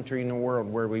only country in the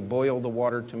world where we boil the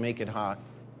water to make it hot.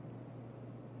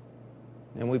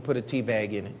 And we put a tea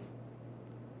bag in it.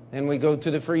 And we go to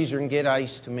the freezer and get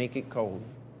ice to make it cold.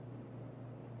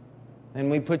 And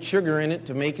we put sugar in it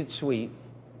to make it sweet.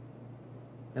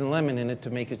 And lemon in it to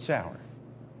make it sour.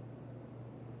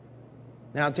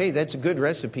 Now, I'll tell you, that's a good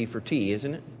recipe for tea,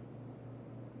 isn't it?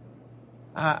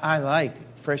 I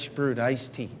like fresh brewed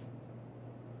iced tea.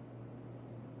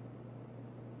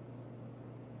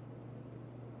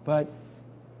 But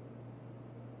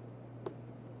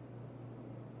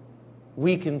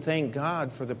we can thank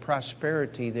God for the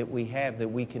prosperity that we have, that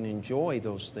we can enjoy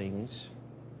those things.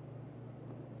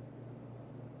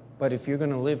 But if you're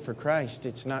going to live for Christ,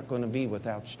 it's not going to be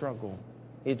without struggle.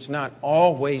 It's not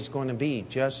always going to be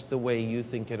just the way you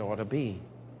think it ought to be.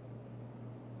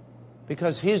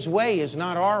 Because His way is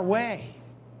not our way.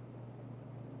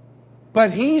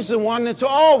 But He's the one that's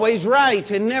always right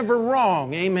and never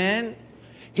wrong. Amen?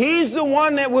 He's the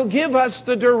one that will give us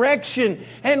the direction.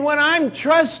 And when I'm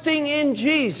trusting in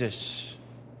Jesus,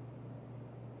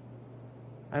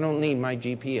 I don't need my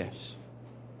GPS.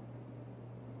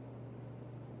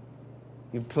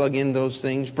 You plug in those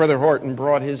things. Brother Horton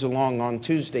brought his along on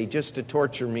Tuesday just to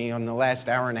torture me on the last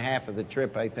hour and a half of the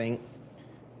trip, I think.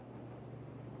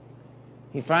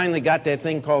 He finally got that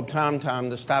thing called TomTom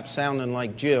to stop sounding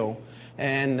like Jill.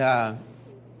 And that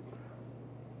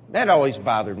always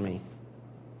bothered me.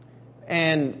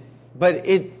 But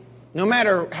no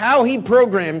matter how he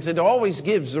programs, it always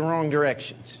gives the wrong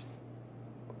directions.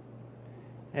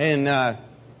 But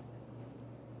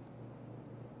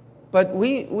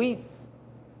we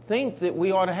think that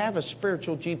we ought to have a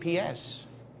spiritual GPS.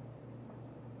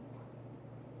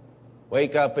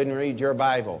 Wake up and read your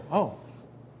Bible. Oh,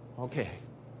 okay.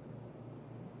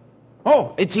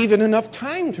 Oh, it's even enough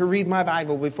time to read my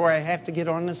Bible before I have to get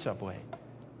on the subway.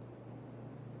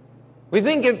 We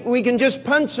think if we can just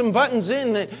punch some buttons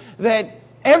in that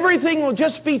everything will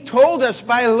just be told us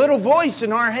by a little voice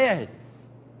in our head.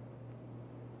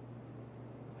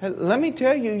 Let me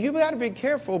tell you, you've got to be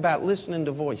careful about listening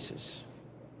to voices.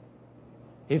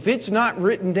 If it's not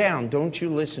written down, don't you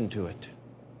listen to it.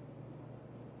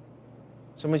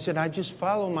 Somebody said, I just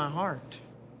follow my heart.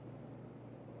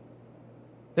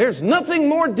 There's nothing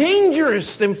more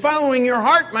dangerous than following your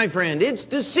heart, my friend. It's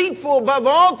deceitful above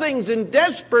all things and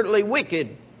desperately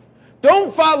wicked.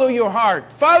 Don't follow your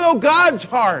heart. Follow God's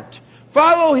heart.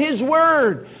 Follow His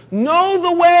Word. Know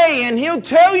the way, and He'll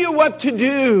tell you what to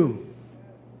do.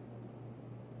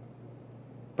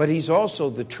 But He's also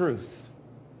the truth.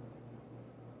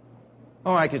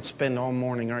 Oh, I could spend all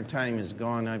morning. Our time is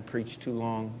gone. I preached too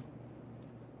long.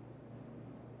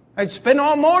 I'd spend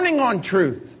all morning on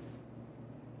truth.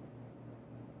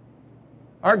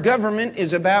 Our government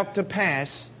is about to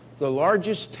pass the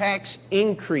largest tax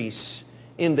increase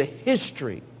in the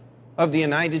history of the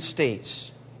United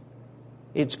States.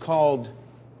 It's called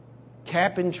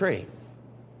cap and trade.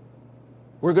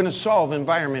 We're going to solve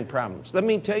environment problems. Let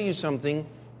me tell you something.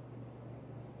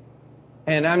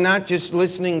 And I'm not just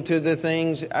listening to the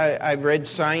things. I've read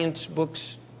science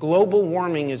books. Global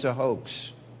warming is a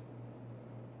hoax.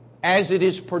 As it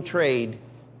is portrayed,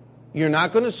 you're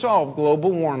not going to solve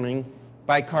global warming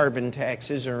by carbon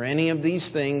taxes or any of these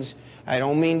things. I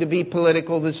don't mean to be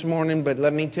political this morning, but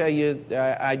let me tell you,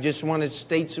 I just want to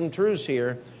state some truths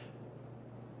here.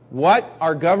 What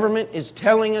our government is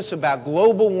telling us about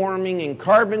global warming and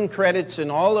carbon credits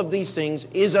and all of these things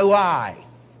is a lie,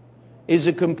 is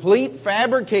a complete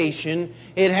fabrication.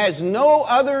 It has no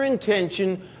other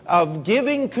intention of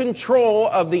giving control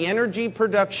of the energy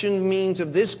production means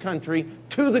of this country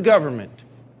to the government,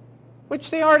 which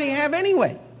they already have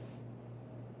anyway.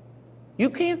 You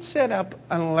can't set up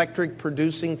an electric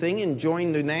producing thing and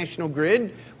join the national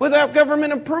grid without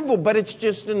government approval, but it's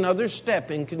just another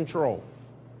step in control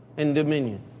and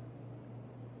dominion.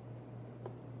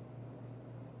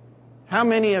 How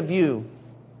many of you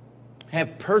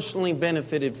have personally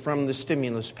benefited from the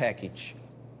stimulus package?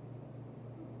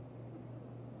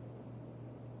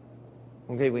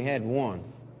 Okay, we had one.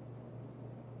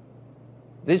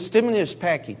 This stimulus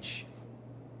package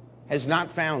has not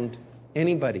found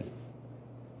anybody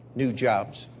new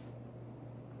jobs.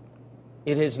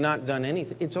 It has not done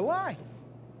anything. It's a lie.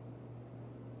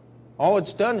 All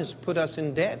it's done is put us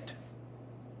in debt.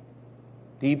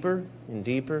 Deeper and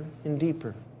deeper and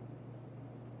deeper.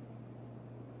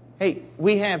 Hey,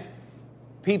 we have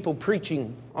people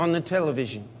preaching on the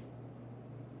television.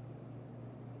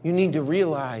 You need to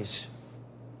realize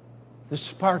the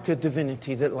spark of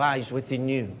divinity that lies within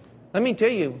you. Let me tell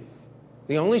you,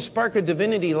 the only spark of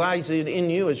divinity lies in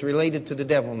you is related to the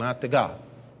devil, not to God.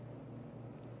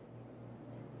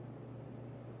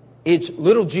 It's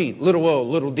little g, little o,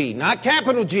 little d, not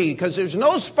capital G, because there's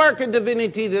no spark of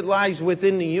divinity that lies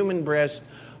within the human breast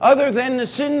other than the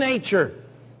sin nature.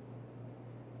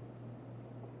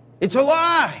 It's a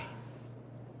lie.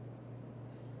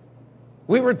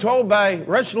 We were told by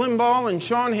Rush Limbaugh and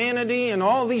Sean Hannity and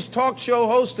all these talk show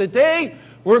hosts that they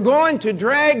were going to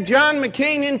drag John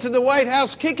McCain into the White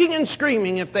House kicking and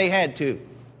screaming if they had to.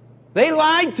 They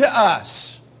lied to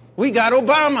us. We got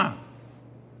Obama.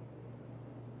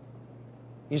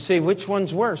 You say, which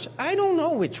one's worse? I don't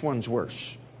know which one's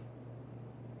worse.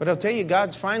 But I'll tell you,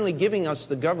 God's finally giving us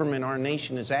the government our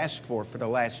nation has asked for the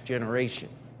last generation.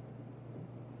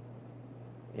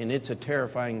 And it's a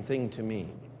terrifying thing to me.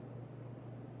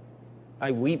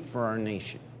 I weep for our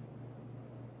nation.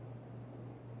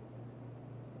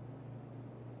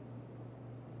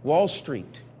 Wall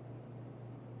Street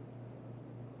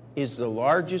is the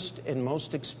largest and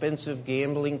most expensive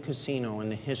gambling casino in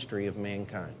the history of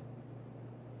mankind.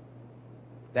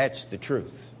 That's the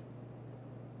truth.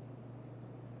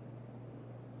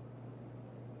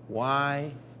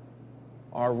 Why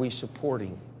are we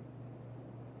supporting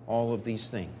all of these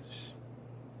things?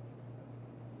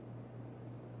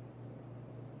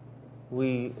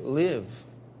 we live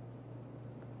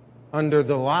under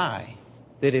the lie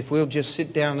that if we'll just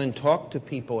sit down and talk to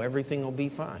people, everything will be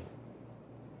fine.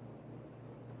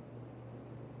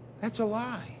 That's a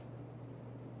lie.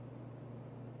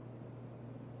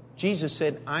 Jesus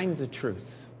said, I'm the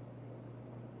truth.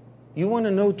 You want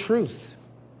to know truth?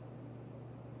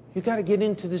 You got to get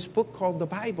into this book called the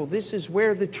Bible. This is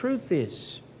where the truth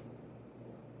is.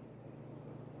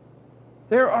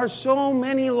 There are so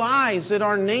many lies that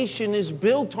our nation is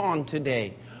built on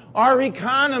today. Our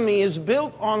economy is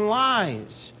built on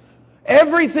lies.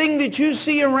 Everything that you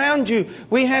see around you,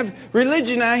 we have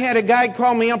religion. I had a guy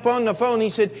call me up on the phone. He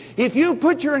said, if you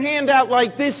put your hand out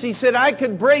like this, he said, I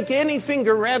could break any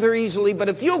finger rather easily, but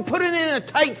if you put it in a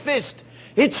tight fist,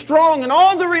 it's strong, and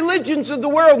all the religions of the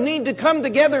world need to come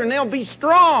together and they'll be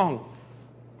strong. I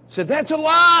said, that's a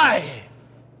lie.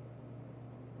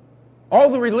 All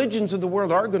the religions of the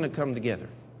world are going to come together,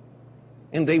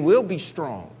 and they will be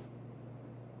strong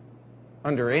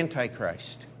under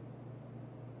Antichrist.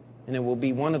 And it will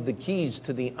be one of the keys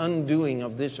to the undoing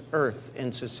of this earth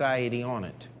and society on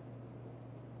it.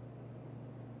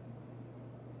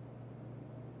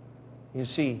 You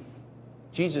see,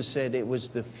 Jesus said it was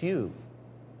the few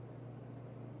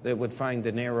that would find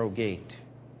the narrow gate.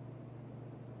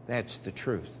 That's the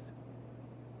truth.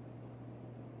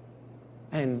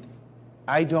 And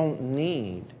I don't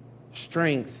need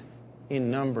strength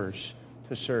in numbers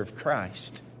to serve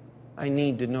Christ. I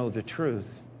need to know the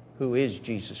truth, who is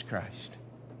Jesus Christ.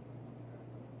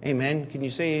 Amen? Can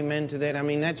you say amen to that? I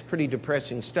mean, that's pretty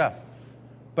depressing stuff.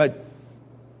 But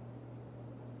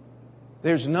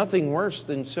there's nothing worse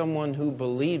than someone who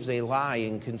believes a lie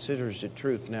and considers it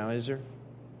truth. Now, is there?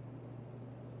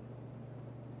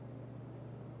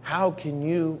 How can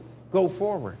you go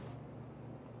forward?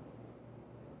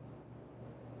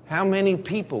 How many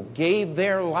people gave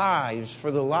their lives for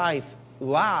the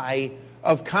lie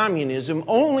of communism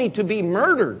only to be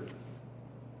murdered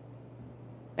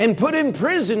and put in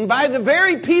prison by the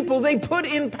very people they put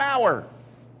in power?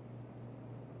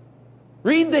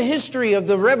 Read the history of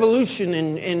the revolution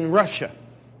in Russia.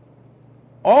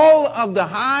 All of the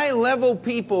high-level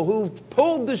people who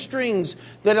pulled the strings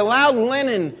that allowed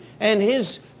Lenin and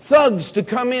his thugs to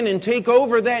come in and take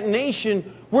over that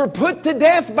nation were put to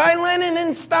death by Lenin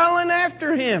and Stalin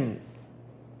after him.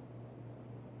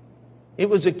 It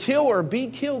was a kill or be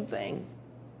killed thing.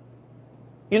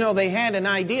 You know, they had an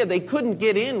idea. They couldn't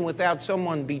get in without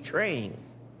someone betraying.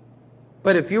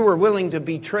 But if you were willing to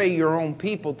betray your own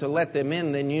people to let them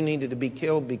in, then you needed to be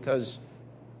killed because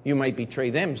you might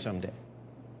betray them someday.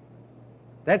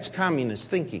 That's communist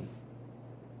thinking.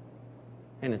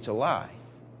 And it's a lie.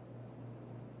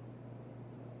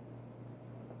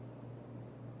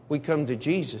 We come to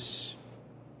Jesus,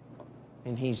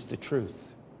 and He's the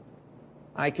truth.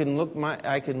 I can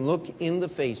look in the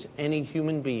face any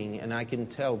human being, and I can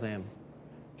tell them,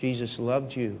 Jesus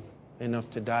loved you enough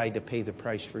to die to pay the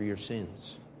price for your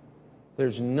sins.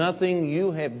 There's nothing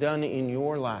you have done in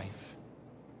your life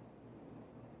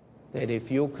that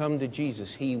if you'll come to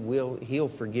Jesus, He'll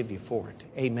forgive you for it.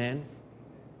 Amen?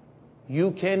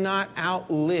 You cannot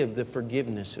outlive the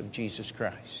forgiveness of Jesus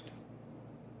Christ.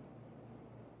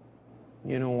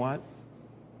 You know what?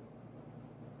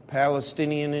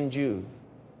 Palestinian and Jew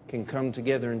can come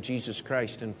together in Jesus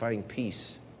Christ and find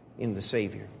peace in the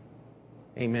Savior.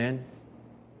 Amen?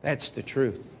 That's the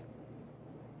truth.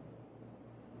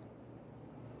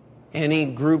 Any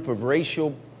group of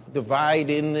racial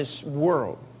divide in this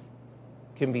world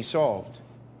can be solved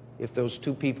if those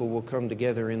two people will come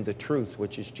together in the truth,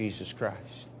 which is Jesus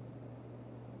Christ.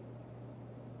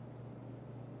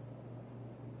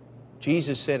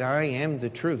 Jesus said, I am the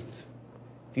truth.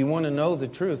 If you want to know the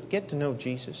truth, get to know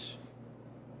Jesus.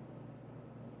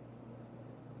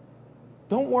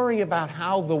 Don't worry about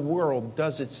how the world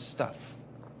does its stuff.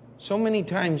 So many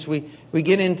times we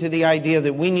get into the idea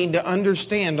that we need to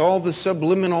understand all the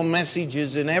subliminal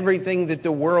messages and everything that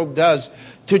the world does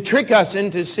to trick us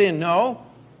into sin. No,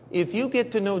 if you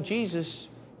get to know Jesus,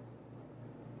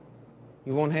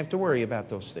 you won't have to worry about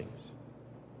those things.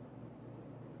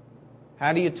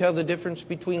 How do you tell the difference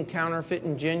between counterfeit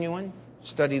and genuine?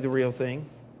 Study the real thing.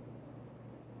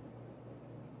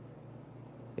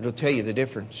 It'll tell you the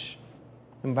difference.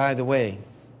 And by the way,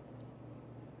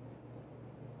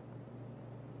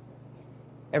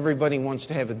 everybody wants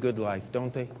to have a good life,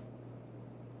 don't they?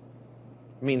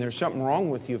 I mean, there's something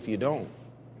wrong with you if you don't.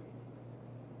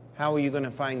 How are you going to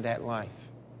find that life?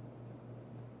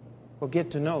 Well,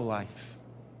 get to know life.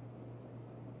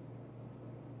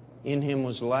 In Him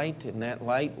was light, and that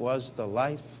light was the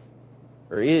life,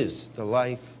 or is the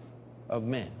life of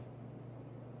men.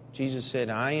 Jesus said,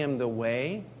 I am the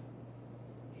way.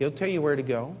 He'll tell you where to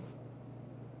go.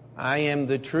 I am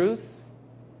the truth.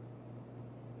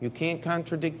 You can't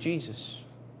contradict Jesus.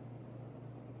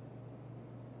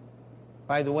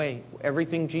 By the way,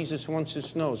 everything Jesus wants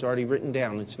us to know is already written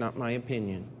down. It's not my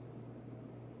opinion.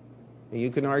 You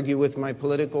can argue with my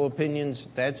political opinions,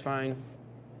 that's fine.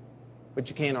 But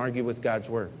you can't argue with God's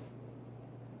Word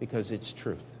because it's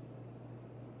truth.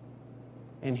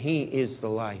 And He is the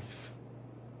life.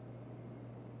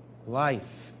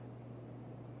 Life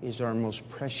is our most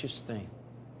precious thing.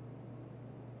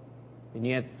 And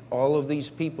yet, all of these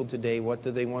people today, what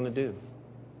do they want to do?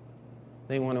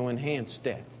 They want to enhance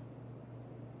death.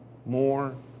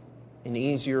 More and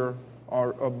easier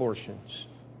are abortions.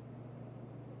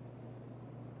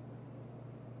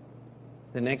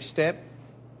 The next step,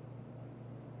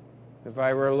 if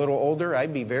I were a little older,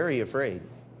 I'd be very afraid.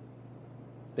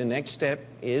 The next step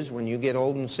is when you get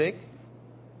old and sick,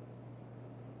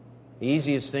 the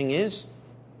easiest thing is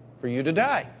for you to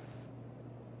die.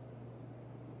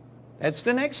 That's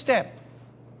the next step.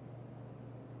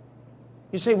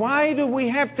 You say, why do we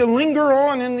have to linger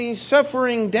on in these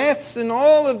suffering deaths and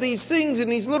all of these things and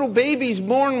these little babies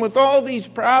born with all these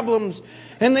problems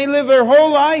and they live their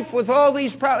whole life with all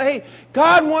these problems? Hey,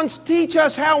 God wants to teach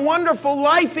us how wonderful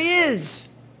life is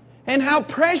and how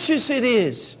precious it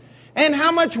is and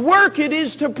how much work it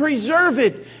is to preserve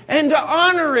it and to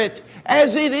honor it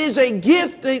as it is a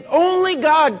gift that only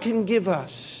God can give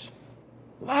us.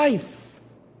 Life.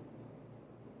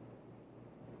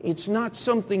 It's not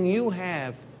something you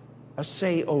have a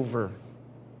say over.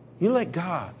 You let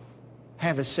God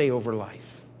have a say over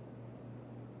life.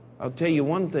 I'll tell you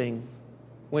one thing.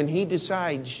 When He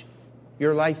decides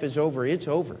your life is over, it's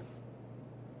over.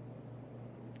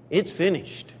 It's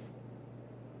finished.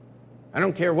 I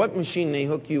don't care what machine they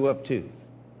hook you up to.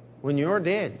 When you're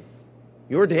dead,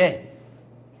 you're dead.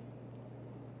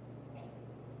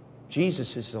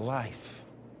 Jesus is the life.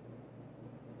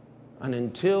 And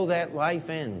until that life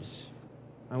ends,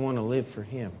 I want to live for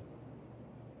Him.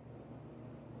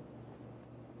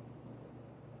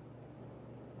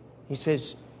 He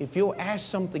says, if you'll ask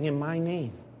something in my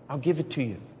name, I'll give it to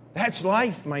you. That's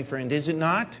life, my friend, is it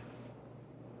not?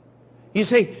 You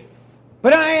say,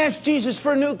 but I asked Jesus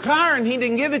for a new car and He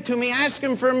didn't give it to me. Ask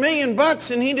Him for $1 million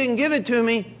and He didn't give it to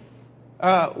me.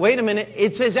 Wait a minute.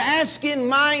 It says, ask in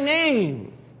my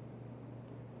name.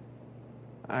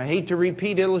 I hate to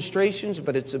repeat illustrations,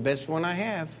 but it's the best one I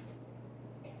have.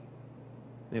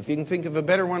 And if you can think of a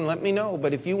better one, let me know.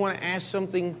 But if you want to ask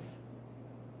something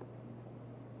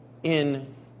in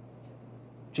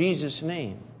Jesus'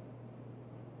 name,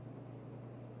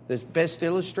 the best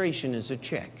illustration is a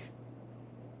check.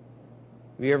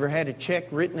 Have you ever had a check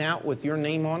written out with your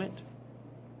name on it?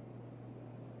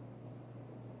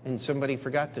 And somebody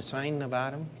forgot to sign the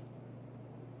bottom?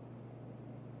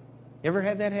 You ever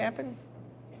had that happen?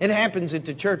 It happens at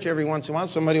the church every once in a while.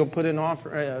 Somebody will put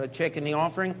a check in the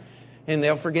offering, and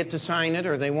they'll forget to sign it,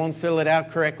 or they won't fill it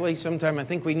out correctly. Sometime I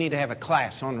think we need to have a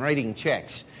class on writing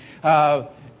checks.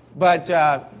 But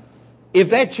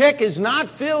if that check is not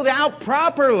filled out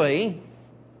properly,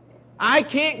 I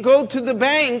can't go to the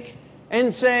bank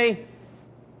and say,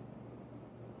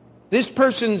 this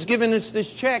person's given us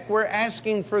this check. We're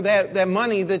asking for that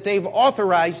money that they've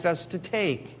authorized us to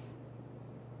take.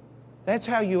 That's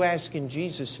how you ask in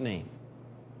Jesus' name.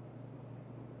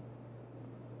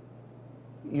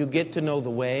 You get to know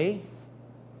the way,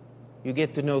 you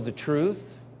get to know the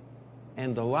truth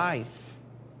and the life,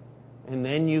 and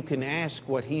then you can ask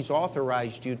what He's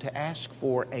authorized you to ask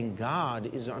for, and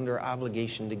God is under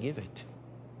obligation to give it.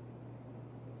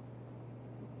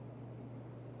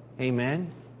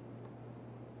 Amen?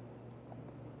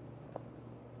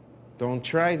 Don't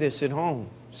try this at home.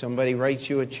 Somebody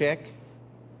writes you a check.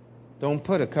 Don't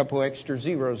put a couple extra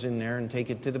zeros in there and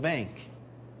take it to the bank.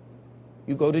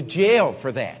 You go to jail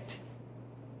for that.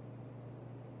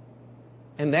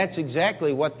 And that's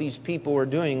exactly what these people were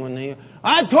doing when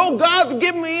I told God to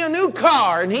give me a new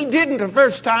car, and He didn't the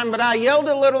first time, but I yelled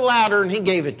a little louder and He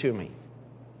gave it to me.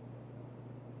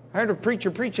 I heard a preacher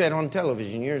preach that on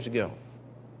television years ago.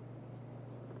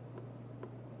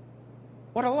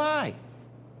 What a lie.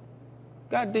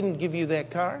 God didn't give you that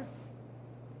car.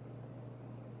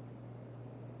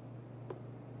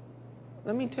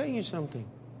 Let me tell you something.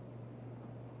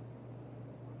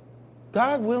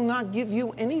 God will not give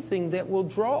you anything that will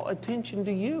draw attention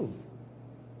to you.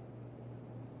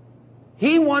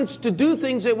 He wants to do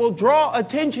things that will draw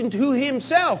attention to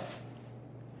Himself.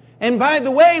 And by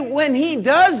the way, when He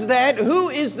does that, who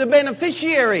is the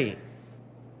beneficiary?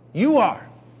 You are.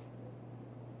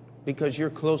 Because you're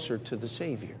closer to the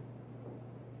Savior.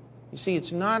 You see,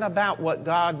 it's not about what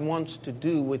God wants to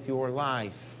do with your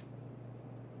life.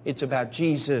 It's about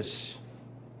Jesus.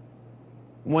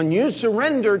 When you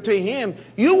surrender to Him,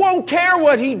 you won't care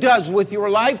what He does with your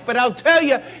life, but I'll tell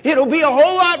you, it'll be a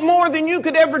whole lot more than you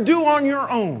could ever do on your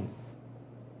own.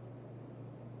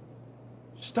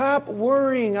 Stop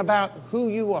worrying about who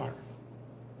you are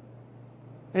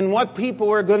and what people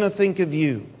are going to think of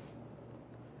you.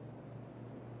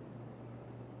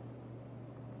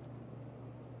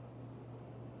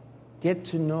 Get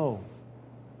to know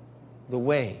the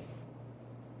way,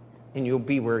 and you'll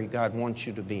be where God wants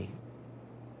you to be.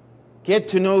 Get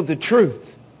to know the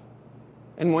truth,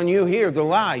 and when you hear the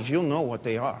lies, you'll know what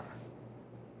they are.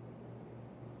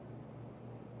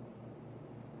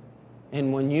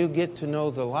 And when you get to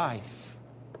know the life,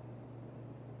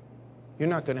 you're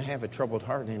not going to have a troubled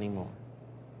heart anymore,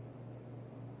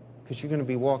 because you're going to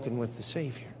be walking with the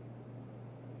Savior.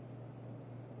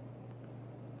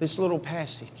 This little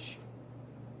passage,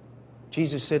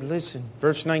 Jesus said, listen,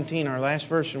 verse 19, our last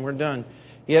verse, and we're done.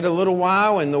 Yet a little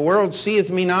while, and the world seeth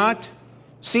me not,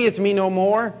 seeth me no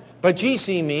more, but ye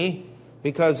see me,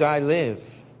 because I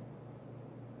live.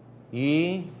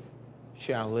 Ye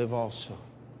shall live also.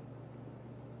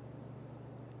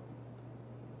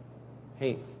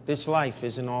 Hey, this life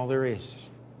isn't all there is.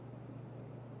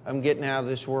 I'm getting out of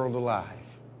this world alive.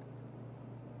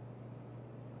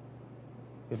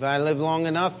 If I live long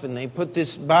enough and they put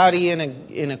this body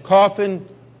in a coffin,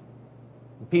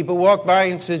 people walk by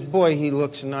and says, boy, he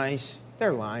looks nice.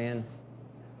 They're lying.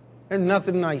 There's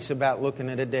nothing nice about looking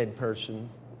at a dead person.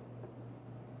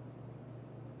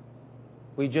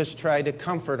 We just try to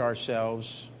comfort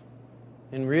ourselves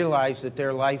and realize that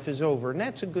their life is over. And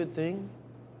that's a good thing.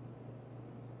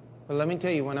 But let me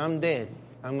tell you, when I'm dead,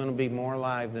 I'm going to be more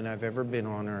alive than I've ever been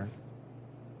on earth.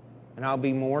 And I'll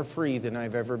be more free than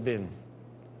I've ever been.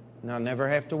 And I'll never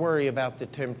have to worry about the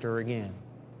tempter again.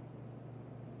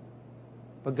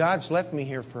 But God's left me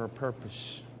here for a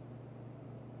purpose.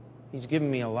 He's given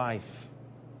me a life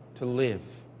to live.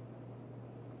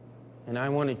 And I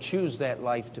want to choose that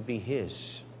life to be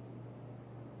His.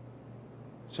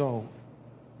 So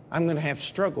I'm going to have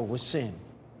struggle with sin.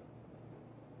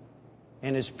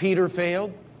 And as Peter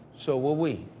failed, so will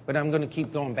we. But I'm going to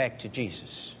keep going back to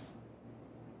Jesus.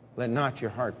 Let not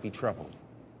your heart be troubled.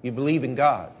 You believe in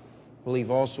God.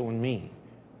 Believe also in me.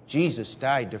 Jesus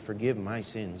died to forgive my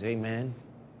sins. Amen.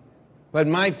 But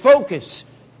my focus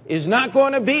is not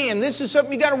going to be, and this is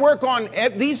something you got to work on.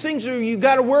 These things you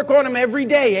got to work on them every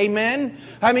day. Amen.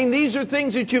 I mean, these are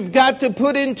things that you've got to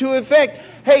put into effect.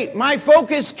 Hey, my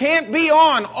focus can't be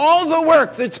on all the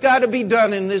work that's got to be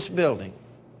done in this building.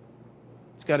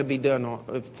 It's got to be done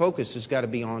on, focus has got to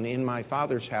be on, in my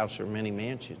Father's house are many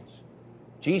mansions.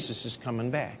 Jesus is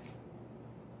coming back.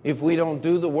 If we don't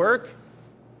do the work,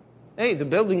 hey, the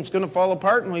building's going to fall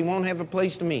apart and we won't have a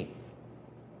place to meet.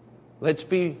 Let's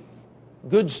be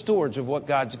good stewards of what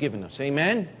God's given us.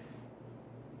 Amen?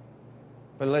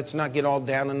 But let's not get all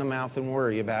down in the mouth and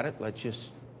worry about it. Let's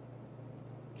just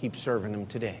keep serving Him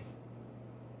today.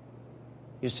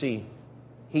 You see,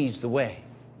 He's the way.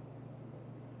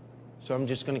 So I'm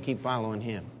just going to keep following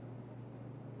Him.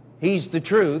 He's the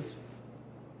truth.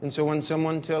 And so when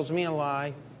someone tells me a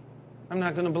lie, I'm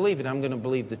not going to believe it. I'm going to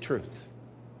believe the truth.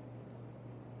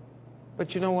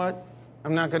 But you know what?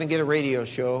 I'm not going to get a radio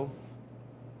show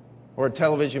or a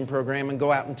television program and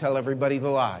go out and tell everybody the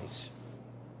lies.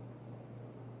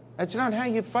 That's not how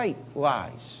you fight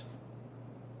lies.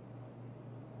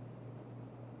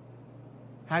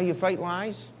 How you fight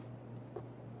lies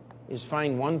is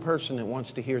find one person that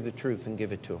wants to hear the truth and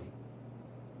give it to them.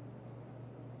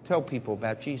 Tell people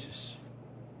about Jesus.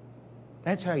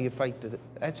 That's how you fight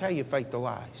the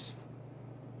lies.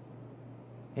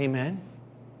 Amen.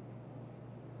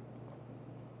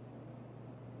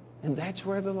 And that's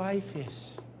where the life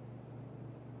is.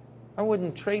 I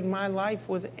wouldn't trade my life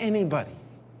with anybody.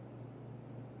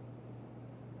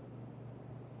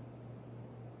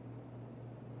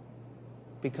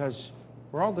 Because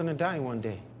we're all going to die one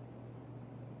day.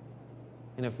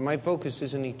 And if my focus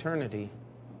is in eternity,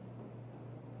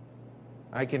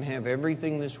 I can have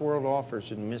everything this world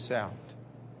offers and miss out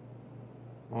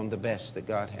on the best that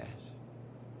God has.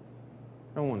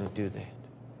 I don't want to do that.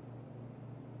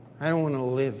 I don't want to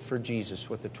live for Jesus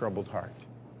with a troubled heart.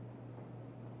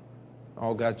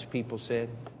 All God's people said.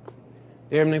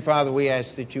 Dear Heavenly Father, we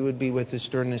ask that you would be with us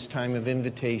during this time of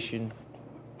invitation.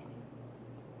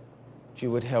 That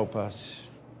you would help us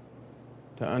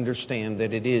to understand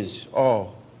that it is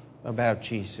all about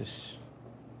Jesus.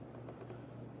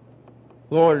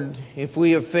 Lord, if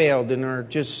we have failed and are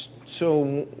just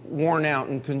so worn out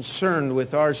and concerned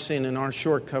with our sin and our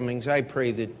shortcomings, I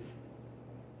pray that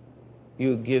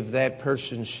you give that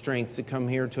person strength to come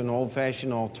here to an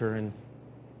old-fashioned altar and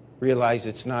realize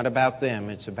it's not about them,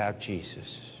 it's about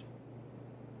Jesus.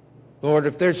 Lord,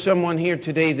 if there's someone here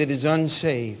today that is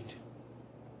unsaved,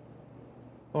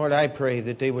 Lord, I pray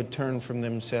that they would turn from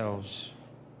themselves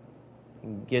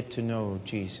and get to know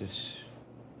Jesus.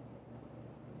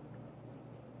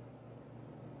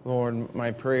 Lord,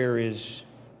 my prayer is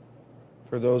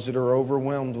for those that are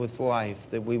overwhelmed with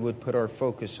life, that we would put our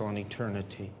focus on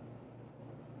eternity.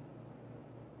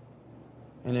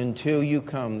 And until you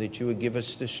come, that you would give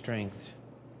us the strength,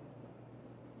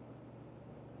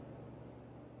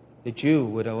 that you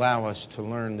would allow us to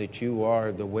learn that you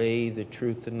are the way, the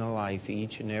truth, and the life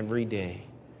each and every day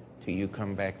till you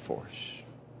come back for us.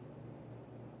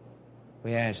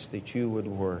 We ask that you would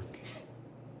work.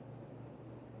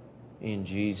 In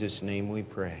Jesus' name we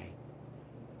pray.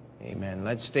 Amen.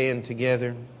 Let's stand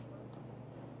together.